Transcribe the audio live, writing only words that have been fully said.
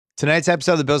Tonight's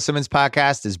episode of the Bill Simmons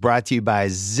Podcast is brought to you by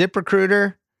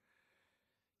ZipRecruiter.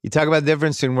 You talk about the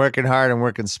difference between working hard and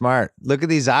working smart. Look at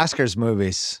these Oscars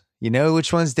movies. You know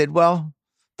which ones did well?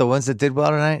 The ones that did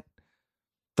well tonight?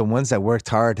 The ones that worked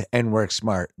hard and worked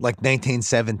smart, like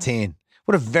 1917.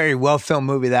 What a very well-filmed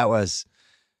movie that was.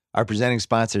 Our presenting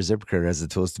sponsor, ZipRecruiter, has the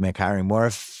tools to make hiring more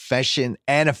efficient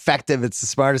and effective. It's the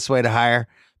smartest way to hire.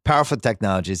 Powerful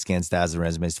technology scans thousands of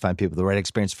resumes to find people with the right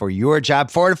experience for your job.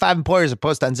 4 to 5 employers are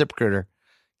posted on ZipRecruiter.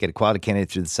 Get a quality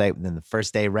candidate through the site within the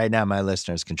first day. Right now, my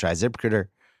listeners can try ZipRecruiter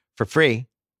for free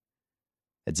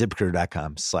at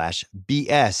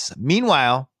ZipRecruiter.com/BS.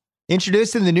 Meanwhile,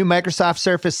 introducing the new Microsoft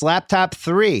Surface Laptop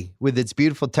 3. With its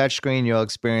beautiful touchscreen, you'll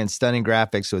experience stunning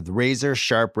graphics with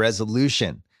razor-sharp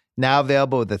resolution. Now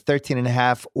available with a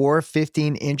 13.5 or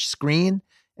 15-inch screen.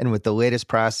 And with the latest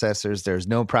processors, there's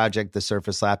no project the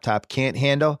Surface Laptop can't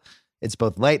handle. It's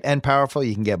both light and powerful.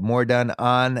 You can get more done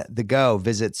on the go.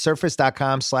 Visit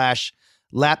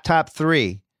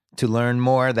surface.com/laptop3 to learn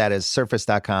more. That is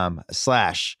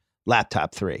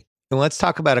surface.com/laptop3. And let's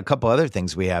talk about a couple other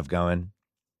things we have going.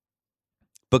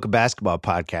 Book a Basketball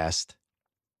podcast.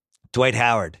 Dwight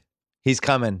Howard, he's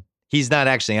coming. He's not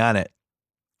actually on it.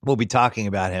 We'll be talking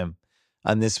about him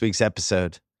on this week's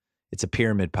episode. It's a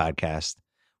pyramid podcast.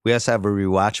 We also have a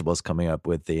rewatchables coming up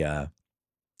with the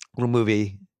little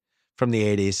movie from the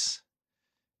 80s.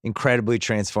 Incredibly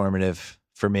transformative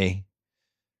for me.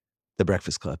 The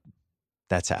Breakfast Club.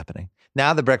 That's happening.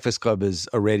 Now The Breakfast Club is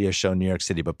a radio show in New York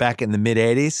City, but back in the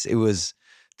mid-80s, it was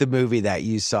the movie that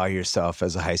you saw yourself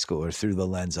as a high schooler through the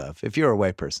lens of, if you're a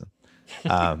white person.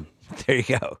 There you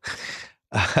go.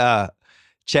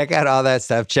 Check out all that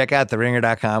stuff. Check out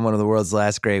TheRinger.com, one of the world's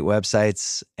last great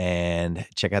websites. And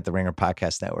check out the Ringer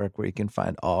Podcast Network, where you can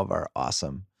find all of our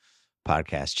awesome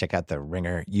podcasts. Check out the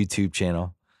Ringer YouTube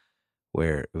channel,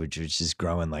 which is just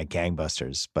growing like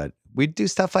gangbusters. But we do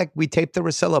stuff like we taped the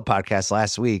Russillo podcast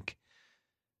last week,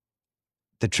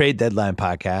 the Trade Deadline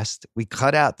podcast. We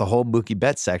cut out the whole Mookie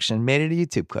Betts section, made it a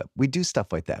YouTube clip. We do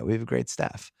stuff like that. We have a great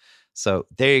staff. So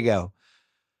there you go.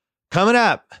 Coming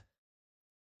up,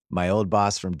 my old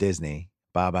boss from Disney,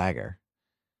 Bob Iger,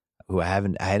 who I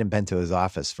hadn't been to his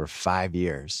office for 5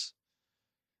 years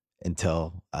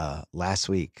until last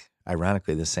week.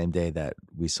 Ironically, the same day that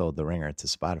we sold The Ringer to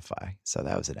Spotify. So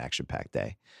that was an action-packed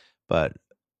day. But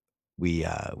we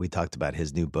talked about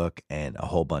his new book and a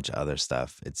whole bunch of other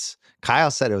stuff.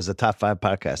 Kyle said it was a top 5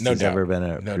 podcast he's ever been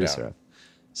a producer of.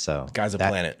 So the guy's a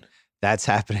planet. That's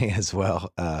happening as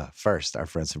well. First, our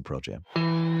friends from Pearl Jam.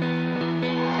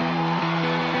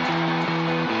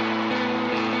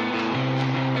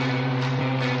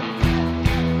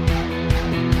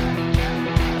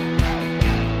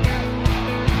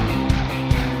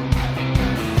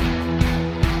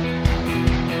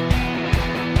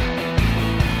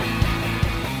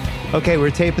 Okay,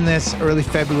 we're taping this early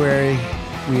February.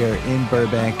 We are in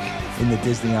Burbank in the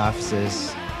Disney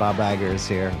offices. Bob Iger is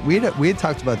here. We had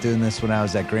talked about doing this when I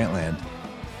was at Grantland,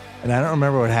 and I don't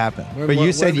remember what happened. But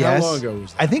you said yes. How long ago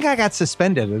was that? I think I got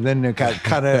suspended, and then it got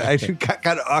kind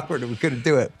of awkward, and we couldn't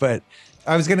do it. But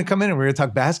I was going to come in and we were going to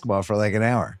talk basketball for like an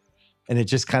hour, and it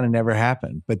just kind of never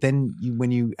happened. But then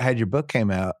when you had your book came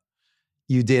out,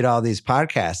 you did all these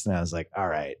podcasts, and I was like, all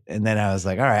right. And then I was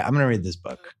like, all right, I'm going to read this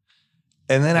book.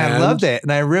 And then I loved it,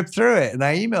 and I ripped through it, and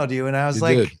I emailed you, and I was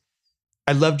like,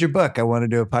 I loved your book. I want to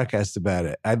do a podcast about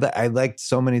it. I liked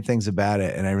so many things about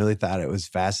it, and I really thought it was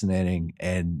fascinating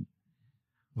and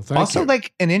also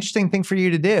like an interesting thing for you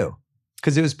to do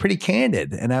because it was pretty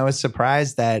candid, and I was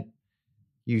surprised that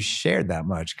you shared that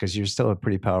much because you're still a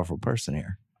pretty powerful person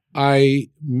here. I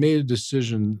made a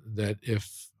decision that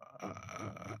if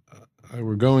I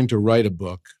were going to write a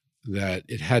book, that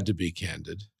it had to be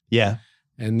candid. Yeah.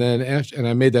 And then and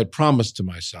I made that promise to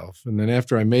myself. And then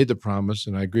after I made the promise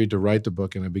and I agreed to write the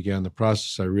book and I began the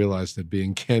process, I realized that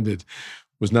being candid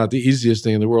was not the easiest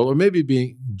thing in the world, or maybe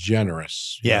being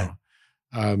generous. Yeah.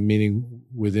 Meaning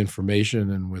with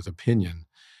information and with opinion.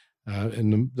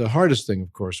 And the hardest thing,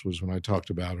 of course, was when I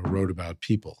talked about or wrote about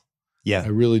people. Yeah. I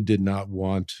really did not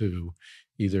want to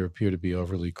either appear to be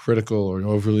overly critical or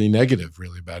overly negative,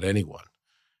 really, about anyone.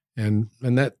 And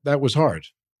that was hard.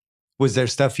 Was there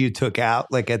stuff you took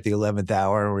out like at the 11th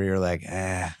hour where you're like,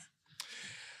 I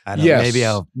don't know, yes.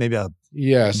 maybe I'll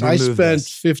Yes, I spent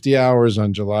 50 hours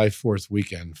on July 4th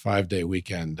weekend, 5-day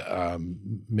weekend,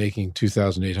 making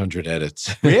 2,800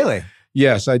 edits. Really?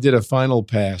 Yes, I did a final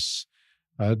pass,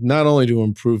 not only to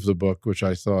improve the book, which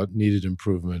I thought needed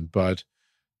improvement, but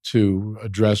to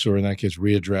address, or in that case,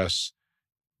 readdress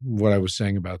what I was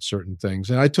saying about certain things.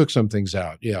 And I took some things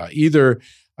out. Yeah, either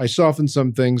I softened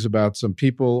some things about some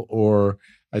people, or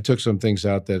I took some things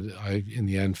out that I, in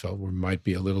the end, felt might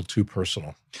be a little too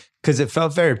personal. Because it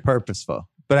felt very purposeful.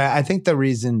 But I think the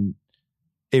reason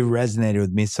it resonated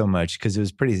with me so much, because it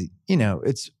was pretty,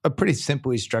 it's a pretty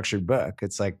simply structured book.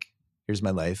 It's like, here's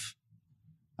my life.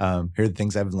 Here are the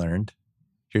things I've learned.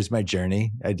 Here's my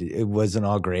journey. It wasn't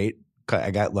all great.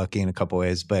 I got lucky in a couple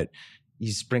ways, but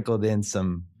you sprinkled in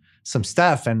some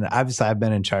stuff. And obviously I've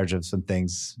been in charge of some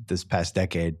things this past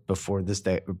decade. Before the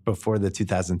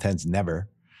 2010s, never.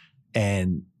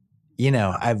 And,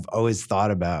 I've always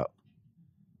thought about,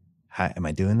 am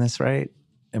I doing this right?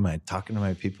 Am I talking to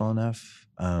my people enough?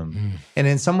 And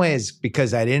in some ways,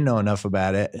 because I didn't know enough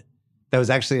about it, that was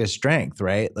actually a strength,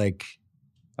 right? Like,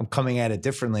 I'm coming at it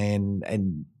differently,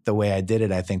 and the way I did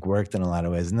it, I think, worked in a lot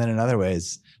of ways. And then in other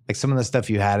ways, like some of the stuff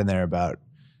you had in there about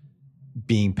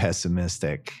being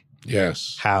pessimistic,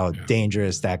 yes, how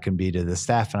dangerous that can be to the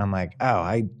staff. And I'm like, oh,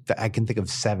 I can think of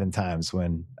 7 times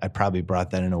when I probably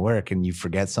brought that into work, and you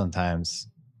forget sometimes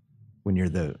when you're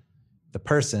the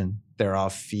person, they're all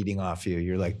feeding off you.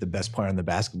 You're like the best player on the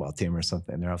basketball team or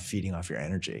something. They're all feeding off your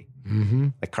energy. Mm-hmm.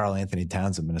 Like Karl Anthony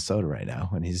Towns in Minnesota right now,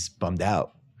 and he's bummed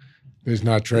out. He's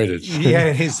not traded.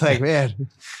 Yeah, he's like, man,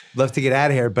 love to get out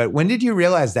of here. But when did you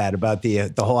realize that about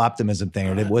the whole optimism thing,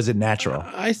 or was it natural?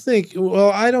 I think,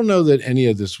 I don't know that any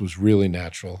of this was really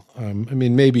natural.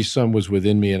 Maybe some was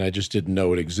within me, and I just didn't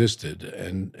know it existed.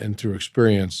 And through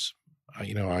experience,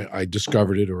 I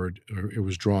discovered it, or it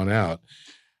was drawn out.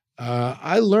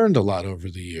 I learned a lot over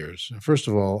the years. First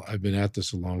of all, I've been at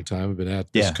this a long time. I've been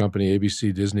at this company,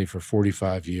 ABC Disney, for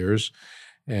 45 years.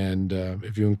 And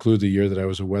if you include the year that I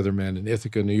was a weatherman in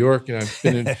Ithaca, New York,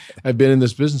 I've been in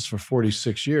this business for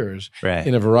 46 years, right,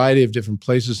 in a variety of different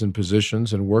places and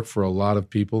positions, and worked for a lot of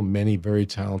people, many very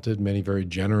talented, many very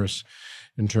generous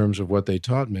in terms of what they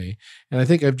taught me. And I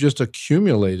think I've just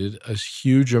accumulated a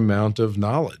huge amount of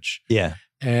knowledge. Yeah.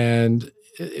 And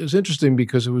it was interesting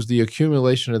because it was the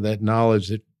accumulation of that knowledge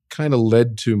that kind of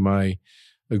led to my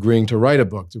agreeing to write a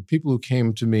book. There were people who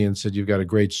came to me and said, "You've got a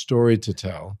great story to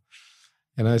tell."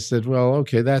 And I said, well,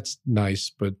 okay, that's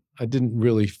nice, but I didn't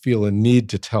really feel a need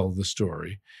to tell the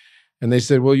story. And they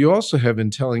said, well, you also have,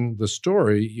 in telling the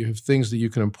story, you have things that you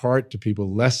can impart to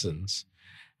people, lessons.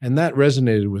 And that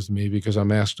resonated with me because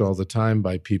I'm asked all the time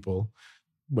by people,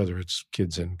 whether it's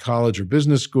kids in college or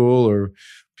business school, or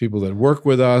people that work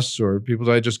with us, or people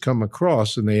that I just come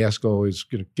across, and they ask always,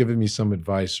 giving me some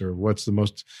advice, or what's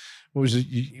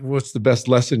the best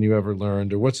lesson you ever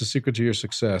learned, or what's the secret to your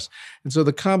success? And so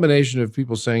the combination of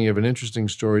people saying you have an interesting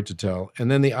story to tell, and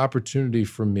then the opportunity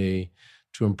for me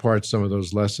to impart some of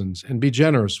those lessons and be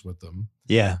generous with them,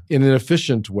 in an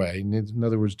efficient way, in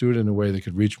other words, do it in a way that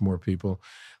could reach more people,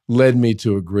 led me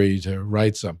to agree to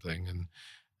write something.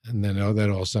 And then, that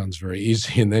all sounds very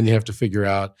easy. And then you have to figure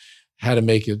out how to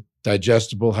make it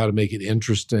digestible, how to make it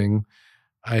interesting.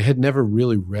 I had never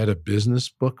really read a business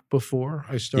book before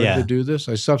I started to do this.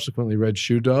 I subsequently read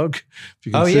Shoe Dog, if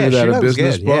you consider that a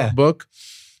business book.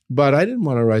 But I didn't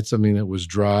want to write something that was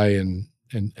dry and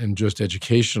just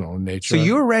educational in nature. So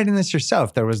you were writing this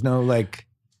yourself. There was no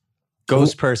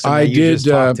ghost person that you just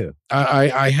talked to.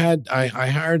 I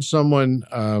hired someone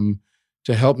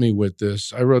to help me with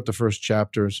this. I wrote the first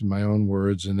chapters in my own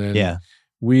words, and then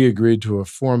we agreed to a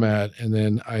format, and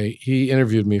then he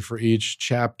interviewed me for each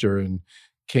chapter and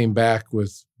came back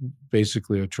with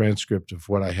basically a transcript of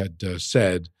what I had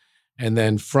said. And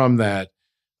then from that,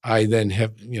 I then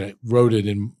wrote it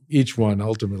in each one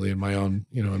ultimately in my own,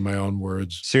 in my own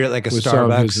words. So you're like a with Starbucks,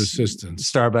 some of his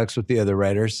assistants. Starbucks with the other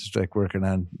writers, like working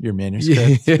on your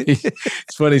manuscript.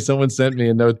 It's funny. Someone sent me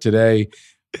a note today.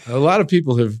 A lot of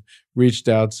people have reached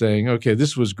out saying, okay,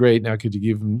 this was great. Now, could you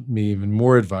give me even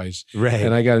more advice? Right.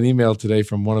 And I got an email today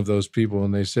from one of those people,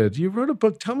 and they said, you wrote a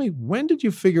book. Tell me, when did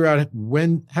you figure out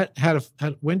when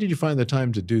did you find the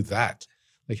time to do that?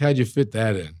 Like, how'd you fit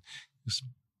that in?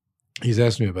 He's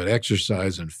asked me about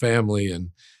exercise and family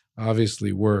and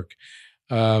obviously work.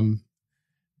 And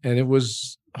it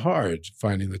was hard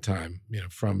finding the time,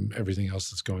 from everything else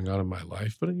that's going on in my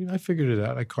life. But I figured it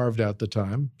out. I carved out the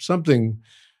time. Something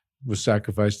was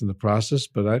sacrificed in the process,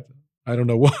 but I don't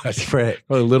know what. Right.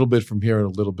 Probably a little bit from here and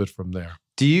a little bit from there.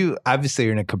 Obviously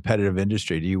you're in a competitive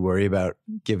industry. Do you worry about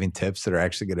giving tips that are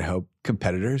actually going to help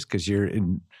competitors? Because you're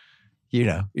in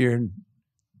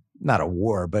not a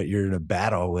war, but you're in a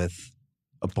battle with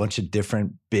a bunch of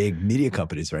different big media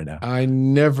companies right now. I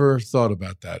never thought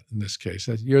about that in this case.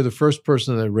 You're the first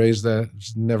person that raised that.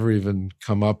 It's never even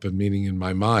come up, meaning in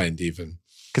my mind even.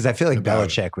 Because I feel like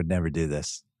Belichick would never do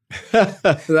this. I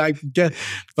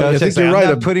think you're right.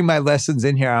 I'm not putting my lessons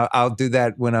in here. I'll do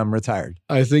that when I'm retired.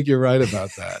 I think you're right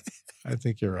about that.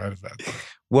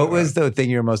 What was the thing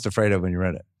you were most afraid of when you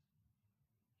read it?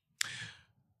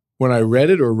 When I read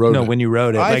it or wrote it? No, when you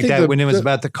wrote it. Like that, when it was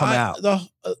about to come out.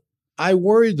 I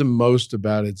worried the most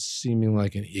about it seeming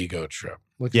like an ego trip.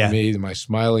 Look at me, my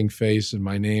smiling face and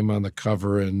my name on the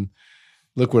cover, and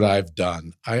look what I've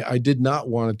done. I did not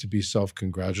want it to be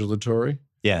self-congratulatory.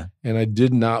 Yeah. And I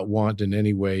did not want in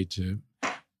any way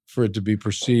for it to be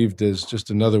perceived as just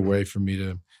another way for me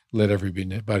to let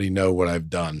everybody know what I've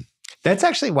done. That's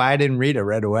actually why I didn't read it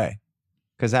right away.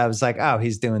 Because I was like, oh,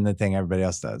 he's doing the thing everybody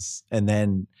else does. And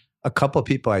then a couple of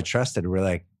people I trusted were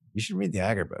like, you should read the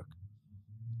Iger book.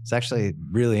 It's actually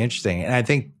really interesting. And I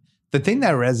think the thing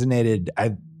that resonated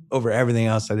over everything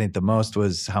else, I think the most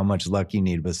was how much luck you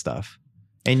need with stuff.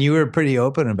 And you were pretty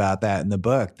open about that in the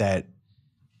book, that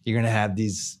you're going to have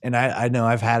these, and I know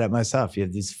I've had it myself. You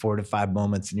have these 4 to 5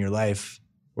 moments in your life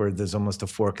where there's almost a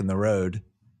fork in the road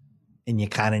and you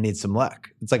kind of need some luck.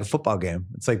 It's like a football game.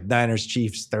 It's like Niners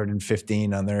Chiefs 3rd and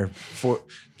 15 on their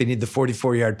they need the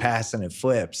 44-yard pass and it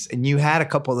flips. And you had a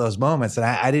couple of those moments, and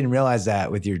I didn't realize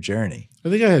that with your journey. I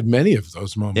think I had many of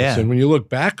those moments. Yeah. And when you look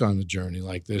back on the journey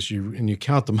like this, you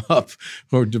count them up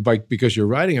because you're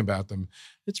writing about them,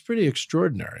 it's pretty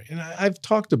extraordinary. And I've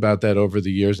talked about that over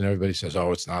the years, and everybody says,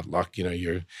 oh, it's not luck.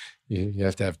 You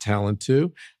have to have talent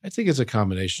too. I think it's a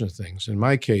combination of things. In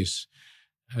my case,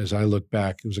 as I look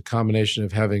back, it was a combination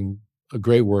of having a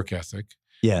great work ethic.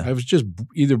 Yeah. I was just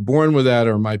either born with that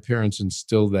or my parents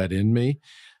instilled that in me.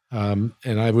 And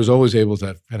I was always able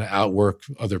to kind of outwork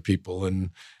other people.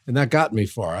 And that got me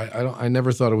far. I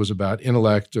never thought it was about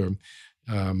intellect or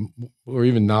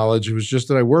even knowledge. It was just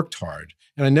that I worked hard.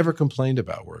 And I never complained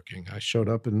about working. I showed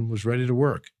up and was ready to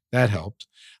work. That helped.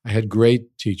 I had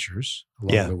great teachers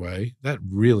along the way. That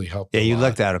really helped. Yeah, you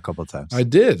lucked out a couple of times. I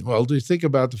did. Well, do you think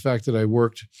about the fact that I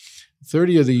worked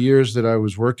 30 of the years that I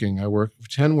was working,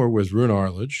 10 were with Roone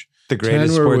Arledge. The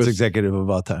greatest sports executive of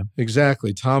all time.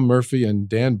 Exactly. Tom Murphy and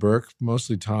Dan Burke,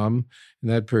 mostly Tom in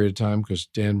that period of time because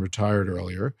Dan retired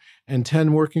earlier, and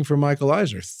 10 working for Michael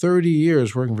Eisner. 30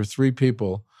 years working for 3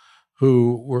 people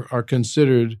who are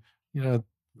considered,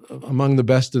 among the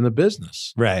best in the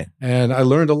business. Right. And I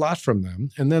learned a lot from them.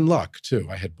 And then luck, too.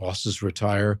 I had bosses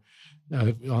retire,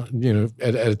 at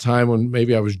a time when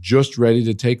maybe I was just ready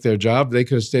to take their job. They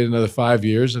could have stayed another 5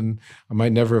 years and I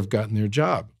might never have gotten their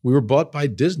job. We were bought by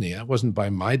Disney. That wasn't by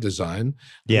my design.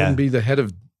 I wouldn't be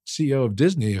the CEO of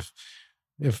Disney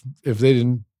if they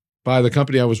didn't buy the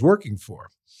company I was working for.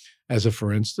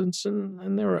 For instance,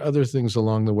 and there were other things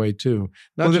along the way too.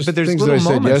 But there's things that I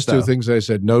said yes to, things that I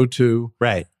said no to.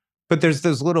 Right. But there's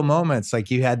those little moments,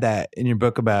 like you had that in your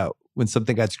book about when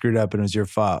something got screwed up and it was your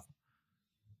fault.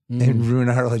 And Roone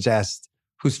Arledge asked,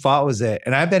 whose fault was it?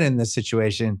 And I've been in this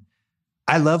situation.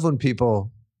 I love when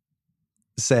people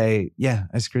say, yeah,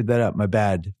 I screwed that up, my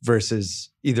bad, versus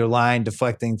either lying,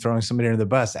 deflecting, throwing somebody under the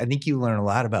bus. I think you learn a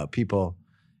lot about people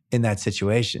in that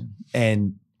situation.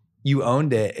 And you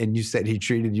owned it, and you said he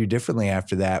treated you differently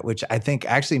after that, which I think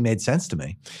actually made sense to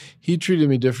me. He treated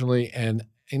me differently, and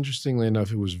interestingly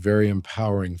enough, it was very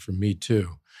empowering for me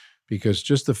too, because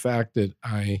just the fact that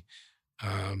I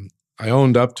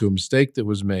owned up to a mistake that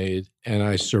was made and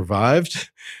I survived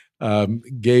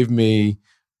gave me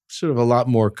sort of a lot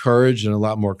more courage and a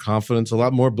lot more confidence, a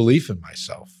lot more belief in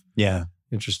myself. Yeah.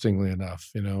 Interestingly enough,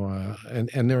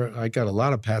 I got a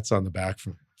lot of pats on the back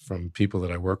from people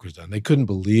that I work with. They couldn't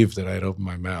believe that I had opened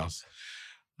my mouth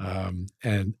and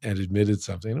admitted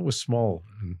something. And it was small,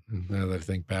 and now that I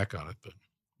think back on it. But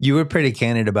you were pretty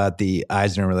candid about the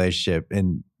Eisner relationship,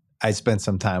 and I spent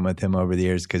some time with him over the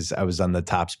years because I was on the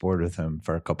Topps board with him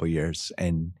for a couple of years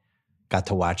and got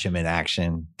to watch him in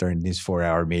action during these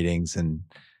 4-hour meetings. And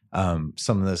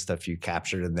some of the stuff you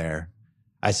captured in there,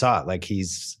 I saw it. Like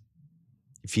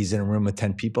if he's in a room with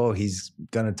 10 people, he's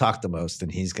going to talk the most,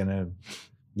 and he's going to,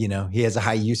 he has a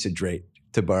high usage rate,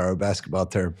 to borrow a basketball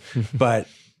term, but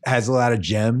has a lot of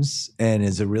gems and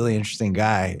is a really interesting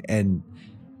guy. And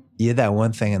you had that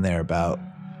one thing in there about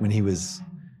when he was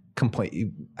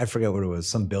I forget what it was,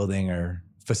 some building or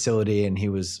facility, and he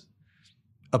was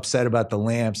upset about the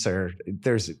lamps, or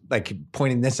there's like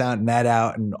pointing this out and that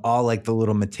out and all like the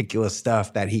little meticulous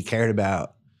stuff that he cared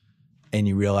about. And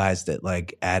you realized that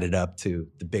like added up to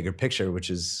the bigger picture,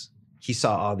 which is he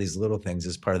saw all these little things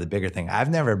as part of the bigger thing. I've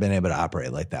never been able to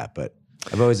operate like that, but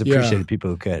I've always appreciated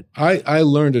people who could. I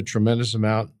learned a tremendous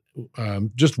amount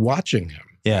just watching him,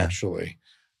 actually,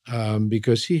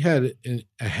 because he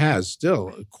has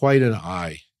still quite an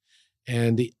eye.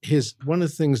 And one of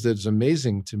the things that's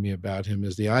amazing to me about him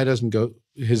is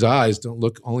his eyes don't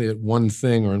look only at one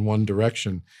thing or in one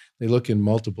direction. They look in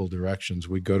multiple directions.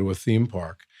 We'd go to a theme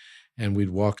park and we'd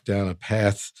walk down a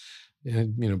path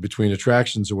between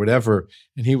attractions or whatever.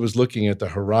 And he was looking at the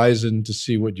horizon to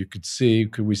see what you could see.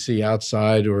 Could we see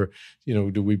outside, or,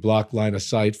 do we block line of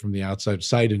sight from the outside?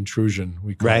 Sight intrusion,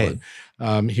 we call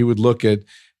it. He would look at,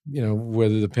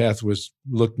 whether the path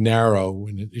looked narrow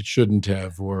and it shouldn't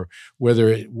have, or whether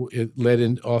it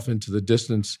led off into the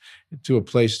distance to a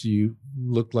place you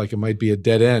looked like it might be a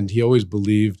dead end. He always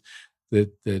believed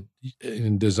that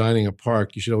in designing a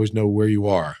park, you should always know where you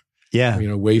are. Yeah.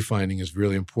 Wayfinding is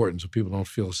really important so people don't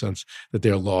feel a sense that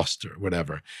they're lost or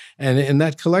whatever. And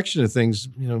that collection of things,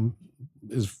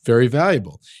 is very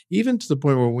valuable, even to the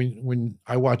point where when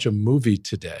I watch a movie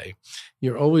today,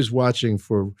 you're always watching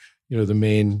for, the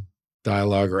main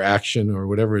dialogue or action or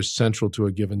whatever is central to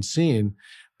a given scene.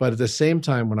 But at the same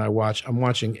time, when I'm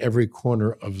watching every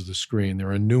corner of the screen.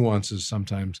 There are nuances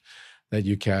sometimes that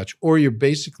you catch, or you're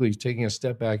basically taking a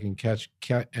step back and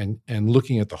and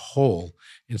looking at the whole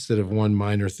instead of one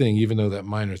minor thing, even though that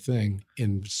minor thing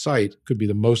in sight could be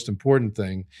the most important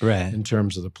thing in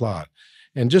terms of the plot.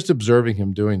 And just observing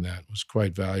him doing that was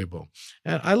quite valuable.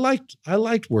 And I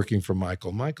liked working for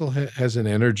Michael. Michael has an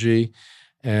energy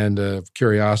and a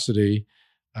curiosity,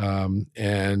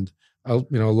 and a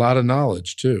lot of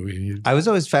knowledge too. I was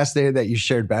always fascinated that you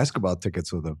shared basketball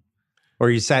tickets with him. Or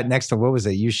you sat next to, what was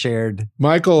it? You shared.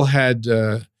 Michael had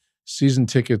season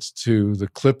tickets to the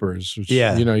Clippers, which,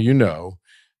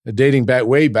 dating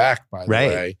way back, by the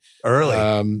way. Early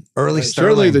Sterling.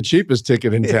 Certainly the cheapest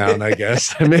ticket in town, I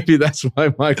guess. Maybe that's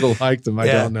why Michael liked them. I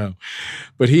don't know.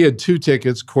 But he had 2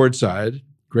 tickets courtside,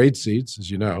 great seats,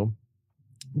 as you know,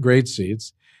 great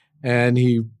seats. And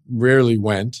he rarely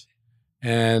went.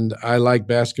 And I like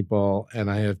basketball, and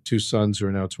I have 2 sons who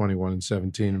are now 21 and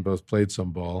 17 and both played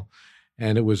some ball.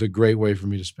 And it was a great way for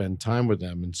me to spend time with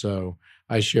them. And so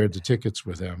I shared the tickets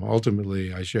with them.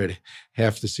 Ultimately, I shared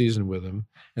half the season with them.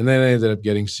 And then I ended up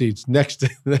getting seats next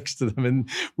to them. And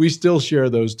we still share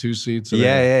those 2 seats.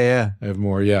 Yeah. I have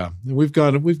more, yeah. And we've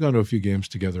gone to a few games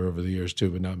together over the years too,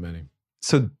 but not many.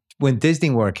 So when Disney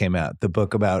War came out, the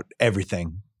book about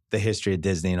everything, the history of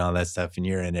Disney and all that stuff, and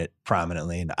you're in it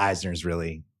prominently, and Eisner's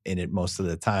really in it most of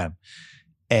the time.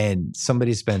 And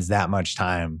somebody spends that much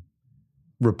time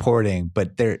reporting,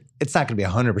 but it's not going to be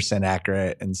 100%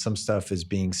 accurate, and some stuff is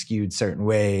being skewed certain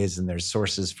ways, and there's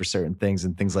sources for certain things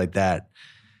and things like that.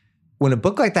 When a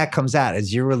book like that comes out,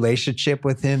 is your relationship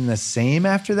with him the same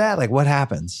after that? Like, what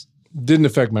happens? Didn't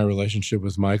affect my relationship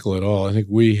with Michael at all. I think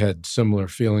we had similar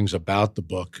feelings about the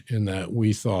book in that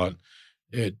we thought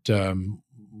it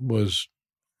was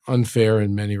unfair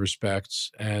in many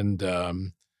respects, and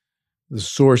the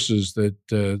sources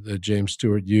that James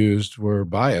Stewart used were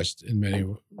biased in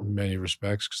many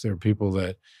respects, because there were people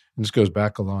that, and this goes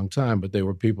back a long time, but they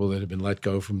were people that had been let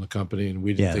go from the company, and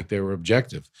we didn't think they were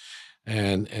objective.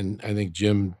 And I think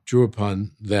Jim drew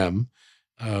upon them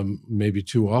maybe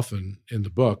too often in the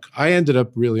book. I ended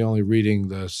up really only reading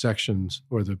the sections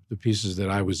or the pieces that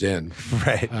I was in.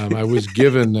 Right. I was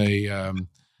given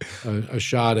a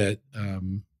shot at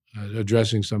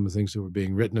addressing some of the things that were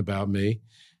being written about me.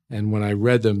 And when I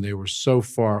read them, they were so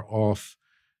far off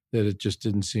that it just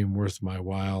didn't seem worth my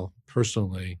while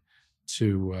personally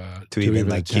to even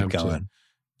like keep going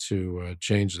to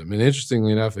change them. And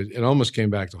interestingly enough, it almost came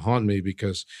back to haunt me,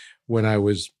 because when I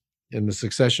was in the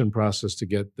succession process to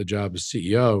get the job as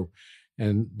CEO,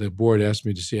 and the board asked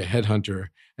me to see a headhunter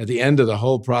at the end of the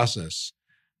whole process,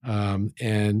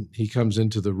 and he comes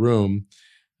into the room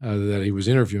that he was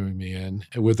interviewing me in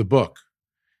with a book.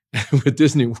 With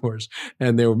Disney Wars,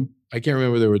 and I can't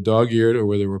remember, they were dog-eared or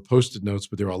where there were Post-it notes,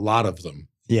 but there were a lot of them.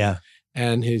 Yeah.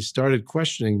 And he started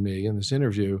questioning me in this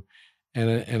interview,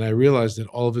 and I realized that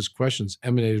all of his questions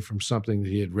emanated from something that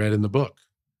he had read in the book.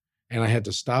 And I had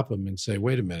to stop him and say,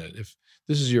 wait a minute, if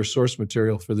this is your source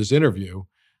material for this interview,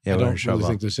 I don't really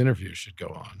think this interview should go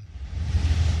on.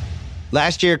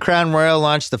 Last year, Crown Royal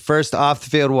launched the first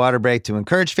off-the-field water break to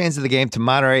encourage fans of the game to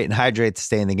moderate and hydrate to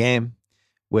stay in the game.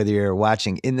 Whether you're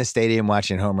watching in the stadium,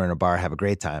 watching at home, or in a bar, have a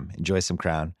great time. Enjoy some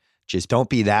Crown. Just don't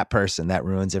be that person that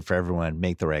ruins it for everyone.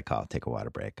 Make the right call. Take a water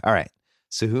break. All right.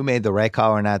 So who made the right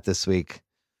call or not this week?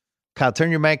 Kyle,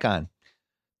 turn your mic on.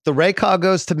 The right call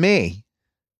goes to me,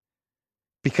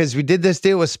 because we did this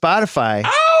deal with Spotify.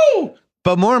 Oh!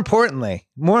 But more importantly,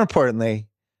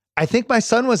 I think my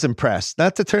son was impressed.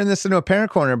 Not to turn this into a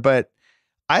parent corner, but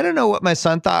I don't know what my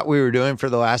son thought we were doing for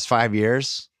the last 5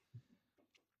 years.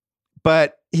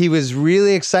 But he was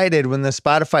really excited when the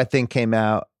Spotify thing came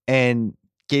out and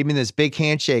gave me this big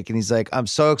handshake. And he's like, I'm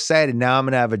so excited. Now I'm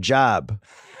going to have a job.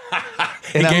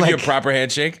 He gave you a proper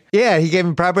handshake? Yeah, he gave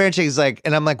me a proper handshake. He's like,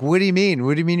 and I'm like, what do you mean?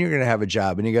 What do you mean you're going to have a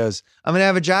job? And he goes, I'm going to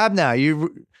have a job now.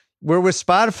 We're with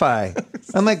Spotify.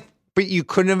 I'm like, but you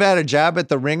couldn't have had a job at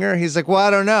the Ringer? He's like, well, I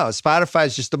don't know.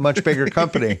 Spotify's just a much bigger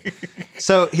company.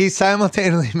 So he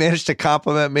simultaneously managed to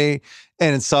compliment me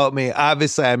and insult me.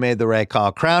 Obviously, I made the right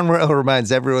call. Crown Royal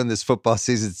reminds everyone this football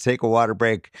season to take a water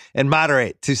break and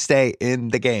moderate to stay in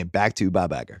the game. Back to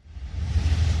Bob Iger.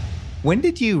 When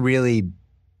did you really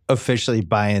officially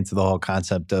buy into the whole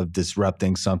concept of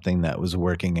disrupting something that was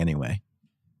working anyway?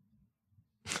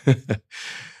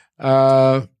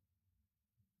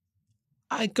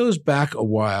 It goes back a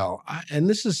while. And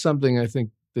this is something I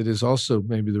think that is also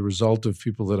maybe the result of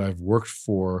people that I've worked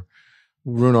for,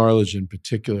 Roone Arledge in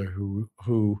particular,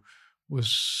 who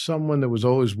was someone that was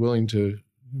always willing to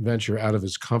venture out of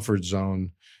his comfort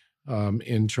zone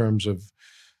in terms of,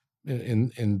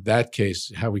 in that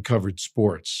case, how we covered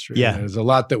sports. Right? Yeah. There's a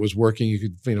lot that was working. You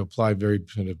could apply very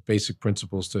kind of basic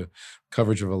principles to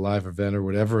coverage of a live event or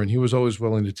whatever. And he was always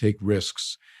willing to take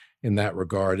risks in that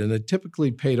regard. And it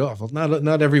typically paid off. Well,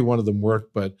 not every one of them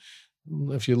worked, but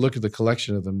if you look at the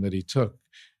collection of them that he took,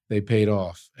 they paid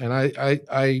off. And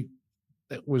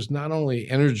it was not only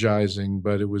energizing,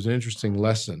 but it was an interesting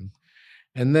lesson.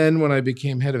 And then when I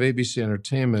became head of ABC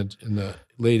Entertainment in the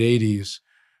late 80s,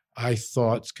 I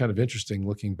thought, it's kind of interesting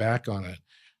looking back on it,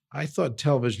 I thought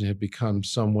television had become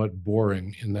somewhat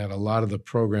boring in that a lot of the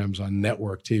programs on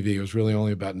network TV, it was really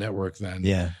only about network then,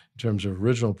 in terms of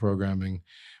original programming,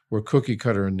 were cookie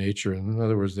cutter in nature. In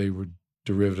other words, they were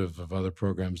derivative of other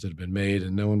programs that had been made,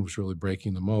 and no one was really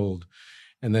breaking the mold.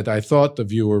 And that I thought the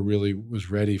viewer really was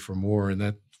ready for more, and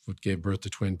that's what gave birth to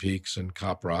Twin Peaks and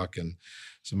Cop Rock and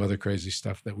some other crazy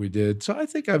stuff that we did. So I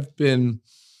think I've been,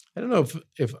 I don't know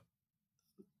if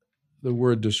the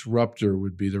word disruptor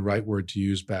would be the right word to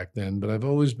use back then, but I've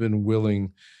always been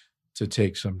willing to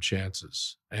take some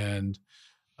chances. And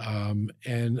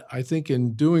I think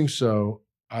in doing so,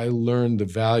 I learned the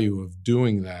value of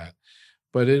doing that.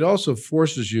 But it also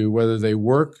forces you, whether they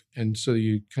work, and so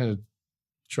you kind of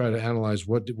try to analyze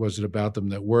what was it about them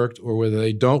that worked, or whether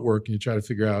they don't work, and you try to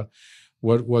figure out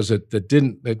what was it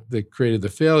that created the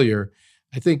failure.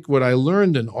 I think what I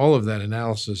learned in all of that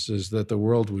analysis is that the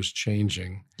world was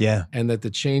changing. Yeah. And that the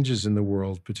changes in the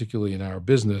world, particularly in our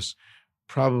business,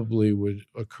 probably would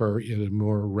occur in a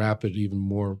more rapid, even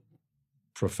more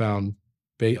profound,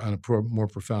 on a more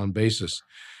profound basis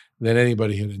than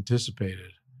anybody had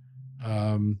anticipated.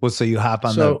 So you hop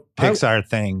on the Pixar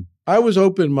thing. I was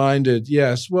open-minded,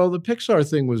 yes. Well, the Pixar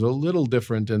thing was a little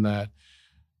different in that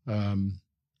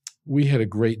we had a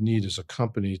great need as a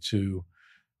company to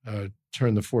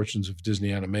turn the fortunes of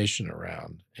Disney animation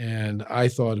around. And I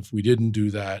thought if we didn't do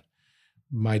that,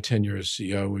 my tenure as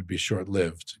CEO would be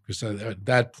short-lived, because at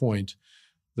that point,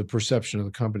 the perception of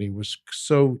the company was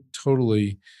so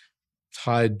totally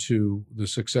tied to the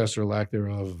success or lack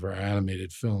thereof of our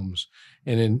animated films.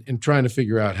 And in trying to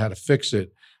figure out how to fix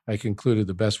it, I concluded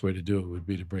the best way to do it would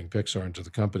be to bring Pixar into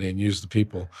the company and use the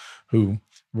people who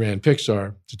ran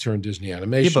Pixar to turn Disney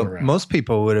animation around. Most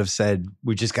people would have said,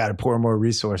 we just got to pour more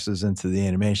resources into the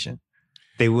animation.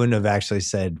 They wouldn't have actually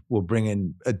said, we'll bring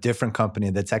in a different company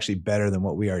that's actually better than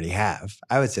what we already have.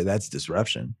 I would say that's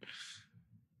disruption.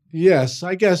 Yes,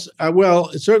 I guess. Well,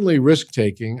 it's certainly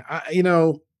risk-taking.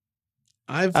 Although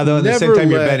at the same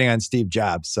time, you're betting on Steve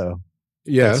Jobs, so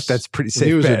yes, that's pretty safe.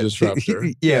 He was bet. a disruptor.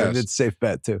 Yes. It's a safe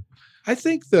bet too. I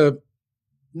think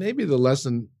maybe the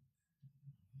lesson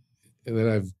that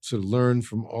I've sort of learned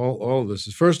from all of this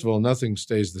is, first of all, nothing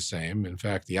stays the same. In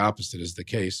fact, the opposite is the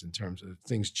case in terms of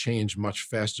things change much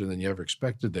faster than you ever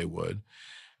expected they would,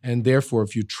 and therefore,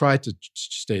 if you try to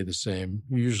stay the same,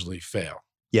 you usually fail.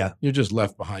 Yeah, you're just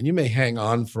left behind. You may hang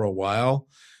on for a while,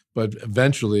 but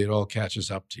eventually it all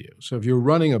catches up to you. So if you're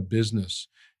running a business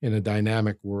in a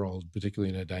dynamic world,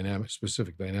 particularly in a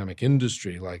specific dynamic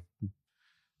industry like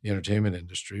the entertainment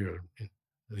industry or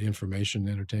the information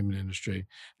entertainment industry,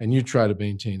 and you try to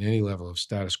maintain any level of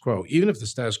status quo, even if the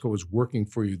status quo is working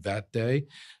for you that day,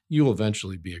 you will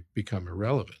eventually become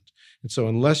irrelevant. And so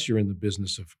unless you're in the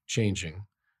business of changing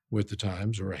with the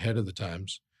times or ahead of the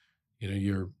times,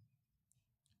 you're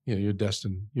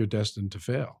destined to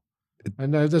fail.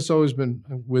 And that's always been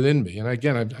within me. And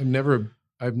again,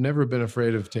 I've never been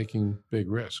afraid of taking big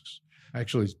risks.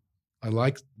 Actually, I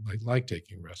like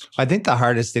taking risks. I think the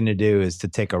hardest thing to do is to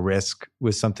take a risk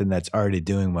with something that's already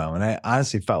doing well. And I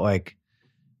honestly felt like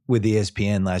with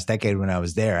ESPN last decade when I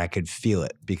was there, I could feel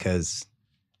it, because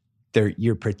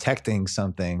you're protecting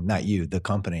something, not you, the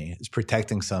company is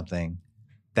protecting something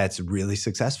that's really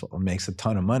successful and makes a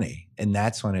ton of money. And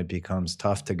that's when it becomes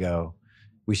tough to go,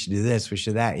 we should do this, we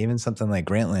should that. Even something like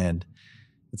Grantland,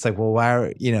 it's like, well,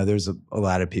 there's a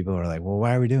lot of people who are like, well,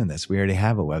 why are we doing this? We already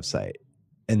have a website.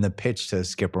 And the pitch to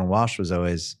Skipper and Walsh was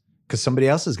always, because somebody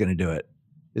else is going to do it.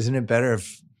 Isn't it better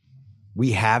if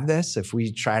we have this, if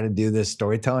we try to do this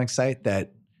storytelling site,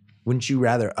 that wouldn't you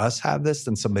rather us have this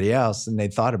than somebody else? And they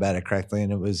thought about it correctly.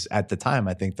 And it was at the time,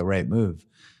 I think, the right move.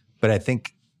 But I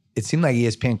think it seemed like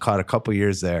ESPN caught a couple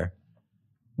years there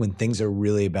when things are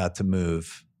really about to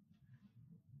move.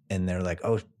 And they're like,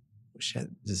 oh, shit,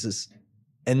 this is.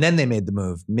 And then they made the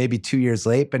move, maybe 2 years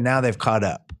late, but now they've caught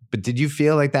up. But did you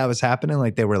feel like that was happening,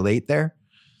 like they were late there?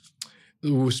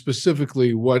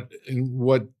 Specifically, what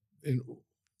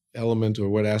element or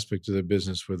what aspect of the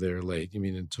business were they late? You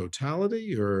mean in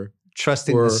totality, or trust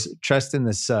in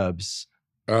the subs?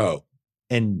 Oh,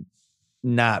 and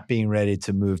not being ready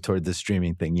to move toward the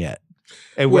streaming thing yet,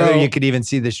 and whether you could even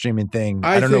see the streaming thing.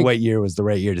 I don't know what year was the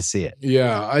right year to see it.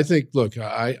 Yeah, I think. Look,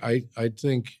 I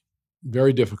think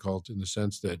very difficult in the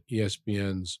sense that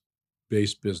ESPN's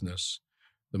base business,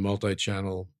 the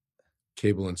multi-channel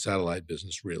cable and satellite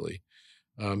business, really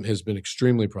has been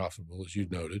extremely profitable, as you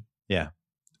noted. Yeah.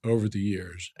 Over the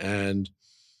years. And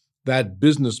that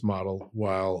business model,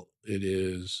 while it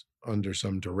is under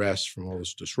some duress from all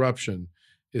this disruption,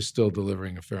 is still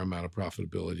delivering a fair amount of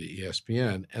profitability to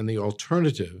ESPN. And the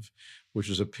alternative, which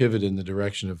is a pivot in the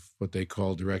direction of what they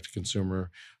call direct-to-consumer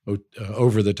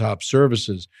over-the-top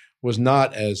services, was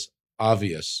not as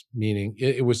obvious, meaning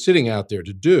it was sitting out there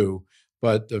to do,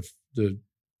 but the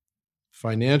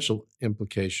financial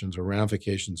implications or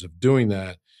ramifications of doing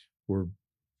that were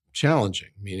challenging,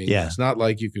 meaning it's not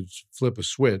like you could flip a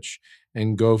switch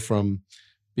and go from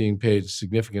being paid a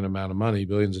significant amount of money,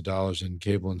 billions of dollars in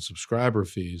cable and subscriber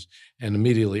fees, and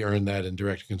immediately earn that in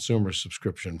direct-to-consumer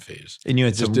subscription fees. And you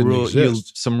had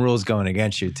some rules going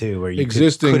against you too, where you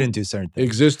couldn't do certain things.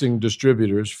 Existing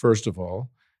distributors, first of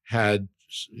all, had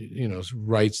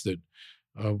rights that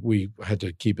we had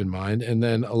to keep in mind, and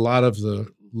then a lot of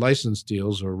the license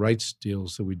deals or rights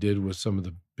deals that we did with some of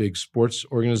the big sports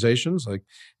organizations like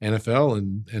NFL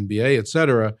and NBA, et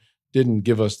cetera, didn't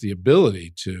give us the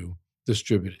ability to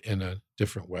distribute in a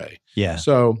different way. Yeah.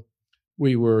 So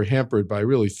we were hampered by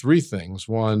really three things.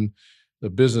 One, the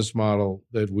business model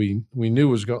that we knew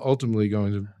was ultimately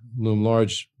going to loom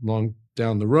large long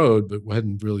down the road, but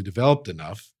hadn't really developed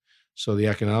enough. So the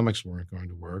economics weren't going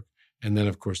to work. And then,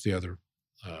 of course, the other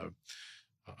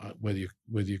whether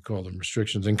you call them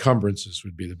restrictions, encumbrances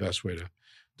would be the best way to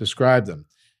describe them.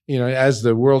 As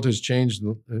the world has changed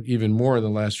even more in the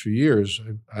last few years,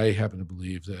 I happen to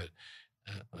believe that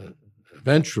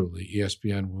eventually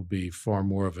ESPN will be far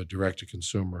more of a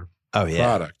direct-to-consumer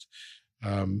product.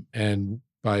 And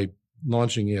by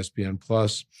launching ESPN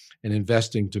Plus and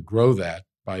investing to grow that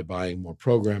by buying more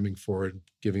programming for it,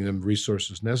 giving them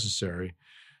resources necessary,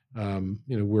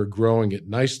 we're growing it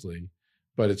nicely.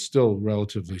 But it's still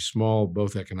relatively small,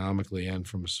 both economically and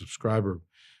from a subscriber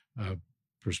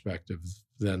perspective,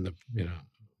 than the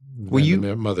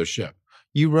mothership.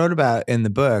 You wrote about in the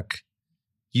book,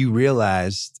 you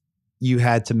realized you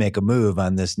had to make a move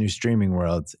on this new streaming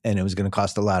world, and it was going to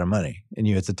cost a lot of money, and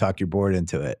you had to talk your board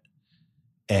into it.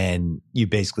 And you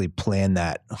basically planned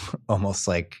that almost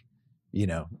like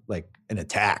an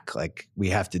attack. Like, we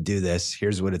have to do this.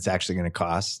 Here's what it's actually going to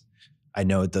cost. I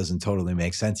know it doesn't totally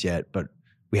make sense yet, but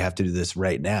we have to do this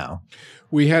right now.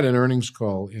 We had an earnings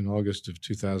call in August of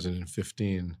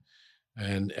 2015.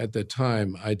 And at that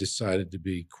time, I decided to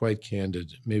be quite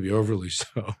candid, maybe overly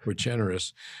so, or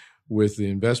generous, with the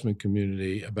investment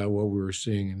community about what we were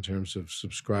seeing in terms of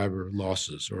subscriber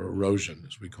losses, or erosion,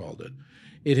 as we called it.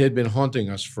 It had been haunting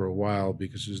us for a while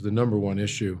because it was the number one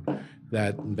issue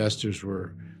that investors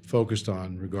were focused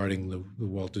on regarding the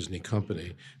Walt Disney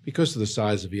Company because of the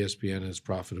size of ESPN and its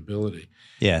profitability.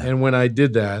 Yeah. And when I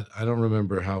did that, I don't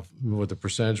remember what the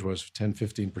percentage was, 10,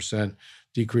 15%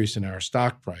 decrease in our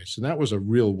stock price. And that was a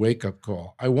real wake-up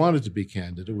call. I wanted to be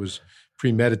candid. It was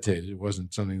premeditated. It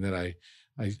wasn't something that I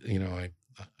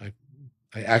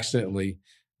accidentally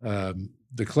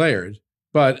declared.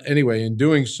 But anyway, in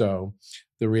doing so,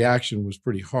 the reaction was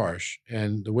pretty harsh.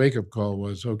 And the wake-up call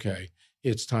was, okay,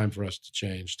 it's time for us to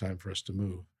change, time for us to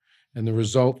move. And the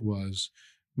result was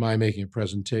my making a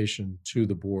presentation to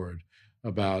the board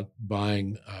about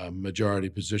buying a majority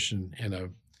position in a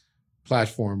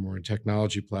platform or a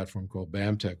technology platform called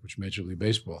BAMTech, which Major League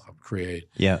Baseball helped create,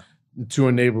 to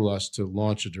enable us to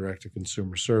launch a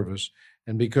direct-to-consumer service.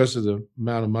 And because of the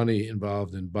amount of money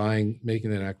involved in making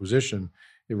that acquisition,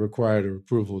 it required an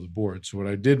approval of the board. So what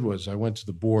I did was I went to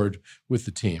the board with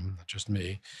the team, not just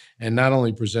me, and not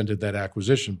only presented that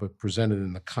acquisition, but presented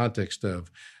in the context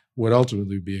of what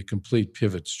ultimately would be a complete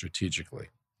pivot strategically.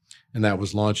 And that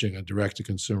was launching a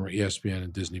direct-to-consumer ESPN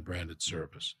and Disney branded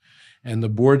service. And the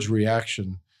board's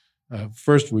reaction,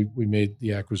 first we made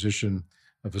the acquisition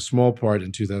of a small part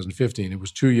in 2015. It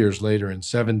was 2 years later in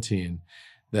 17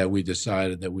 that we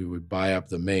decided that we would buy up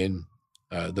the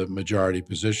majority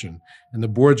position. And the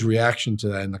board's reaction to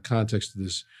that in the context of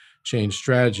this change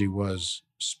strategy was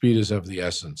speed is of the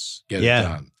essence. Get it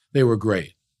done. They were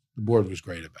great. The board was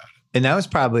great about it. And that was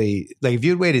probably, like, if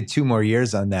you'd waited 2 more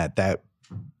years on that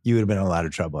you would have been in a lot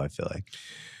of trouble, I feel like.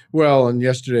 Well, on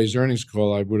yesterday's earnings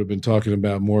call, I would have been talking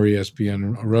about more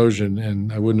ESPN erosion,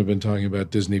 and I wouldn't have been talking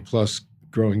about Disney Plus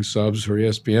growing subs or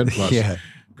ESPN Plus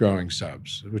growing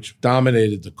subs, which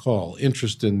dominated the call.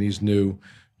 Interest in these new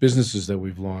businesses that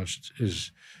we've launched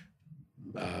is,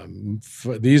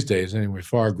 these days anyway,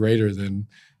 far greater than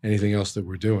anything else that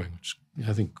we're doing, which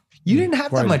I think. You didn't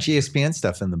have that much ESPN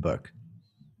stuff in the book.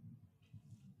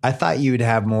 I thought you would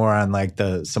have more on like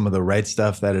some of the right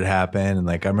stuff that had happened. And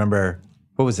like, I remember,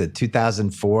 what was it,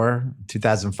 2004,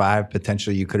 2005,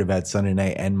 potentially you could have had Sunday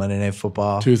night and Monday Night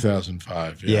Football.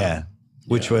 2005,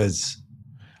 which was,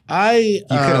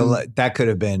 that could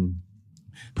have been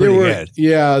pretty good.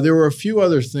 Yeah, there were a few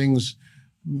other things,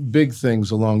 big things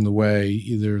along the way,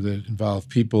 either that involved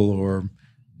people or,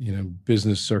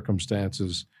 business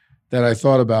circumstances that I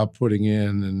thought about putting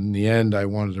in. And in the end, I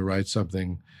wanted to write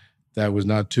something that was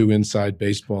not too inside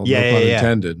baseball, no pun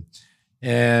intended.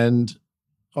 And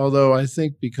although I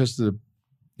think because of the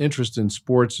interest in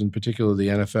sports, in particular the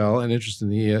NFL, and interest in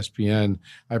the ESPN,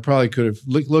 I probably could have,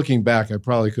 looking back, I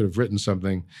probably could have written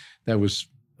something that was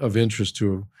of interest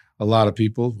to a lot of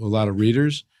people, a lot of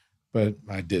readers, but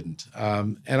I didn't.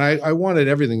 And I wanted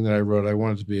everything that I wrote, I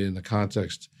wanted to be in the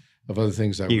context of other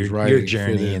things I was writing. Your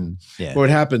journey. And what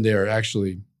happened there,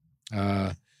 actually,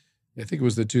 I think it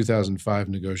was the 2005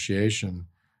 negotiation.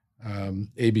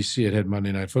 ABC had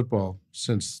Monday Night Football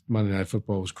since Monday Night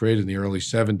Football was created in the early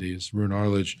 70s. Roone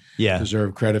Arledge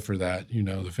deserved credit for that,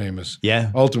 the famous.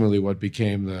 Ultimately, what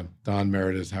became the Don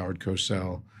Meredith, Howard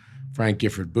Cosell, Frank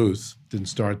Gifford Booth didn't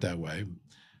start that way.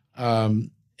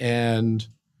 And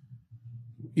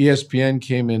ESPN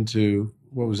came into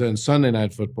what was then Sunday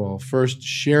Night Football, first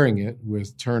sharing it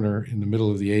with Turner in the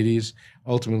middle of the 80s,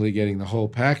 ultimately getting the whole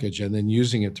package, and then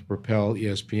using it to propel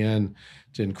ESPN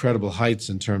to incredible heights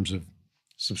in terms of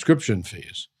subscription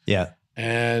fees. Yeah.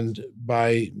 And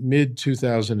by by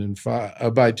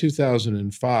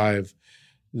 2005,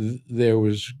 there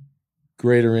was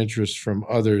greater interest from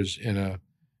others in a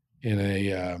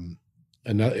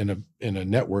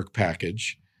network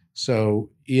package.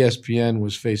 So ESPN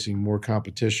was facing more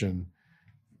competition,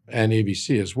 and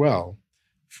ABC as well,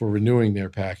 for renewing their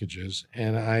packages.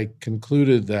 And I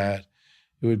concluded that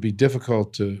it would be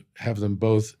difficult to have them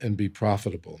both and be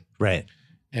profitable. Right.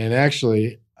 And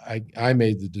actually, I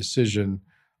made the decision,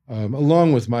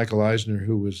 along with Michael Eisner,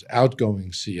 who was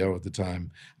outgoing CEO at the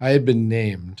time. I had been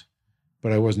named,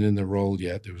 but I wasn't in the role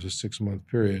yet. There was a 6-month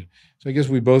period. So I guess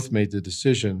we both made the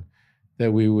decision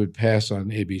that we would pass on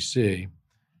ABC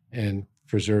and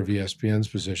preserve ESPN's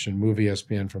position, move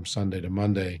ESPN from Sunday to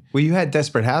Monday. Well, you had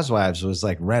Desperate Housewives was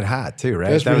like red hot too, right?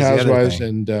 Desperate Housewives,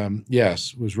 and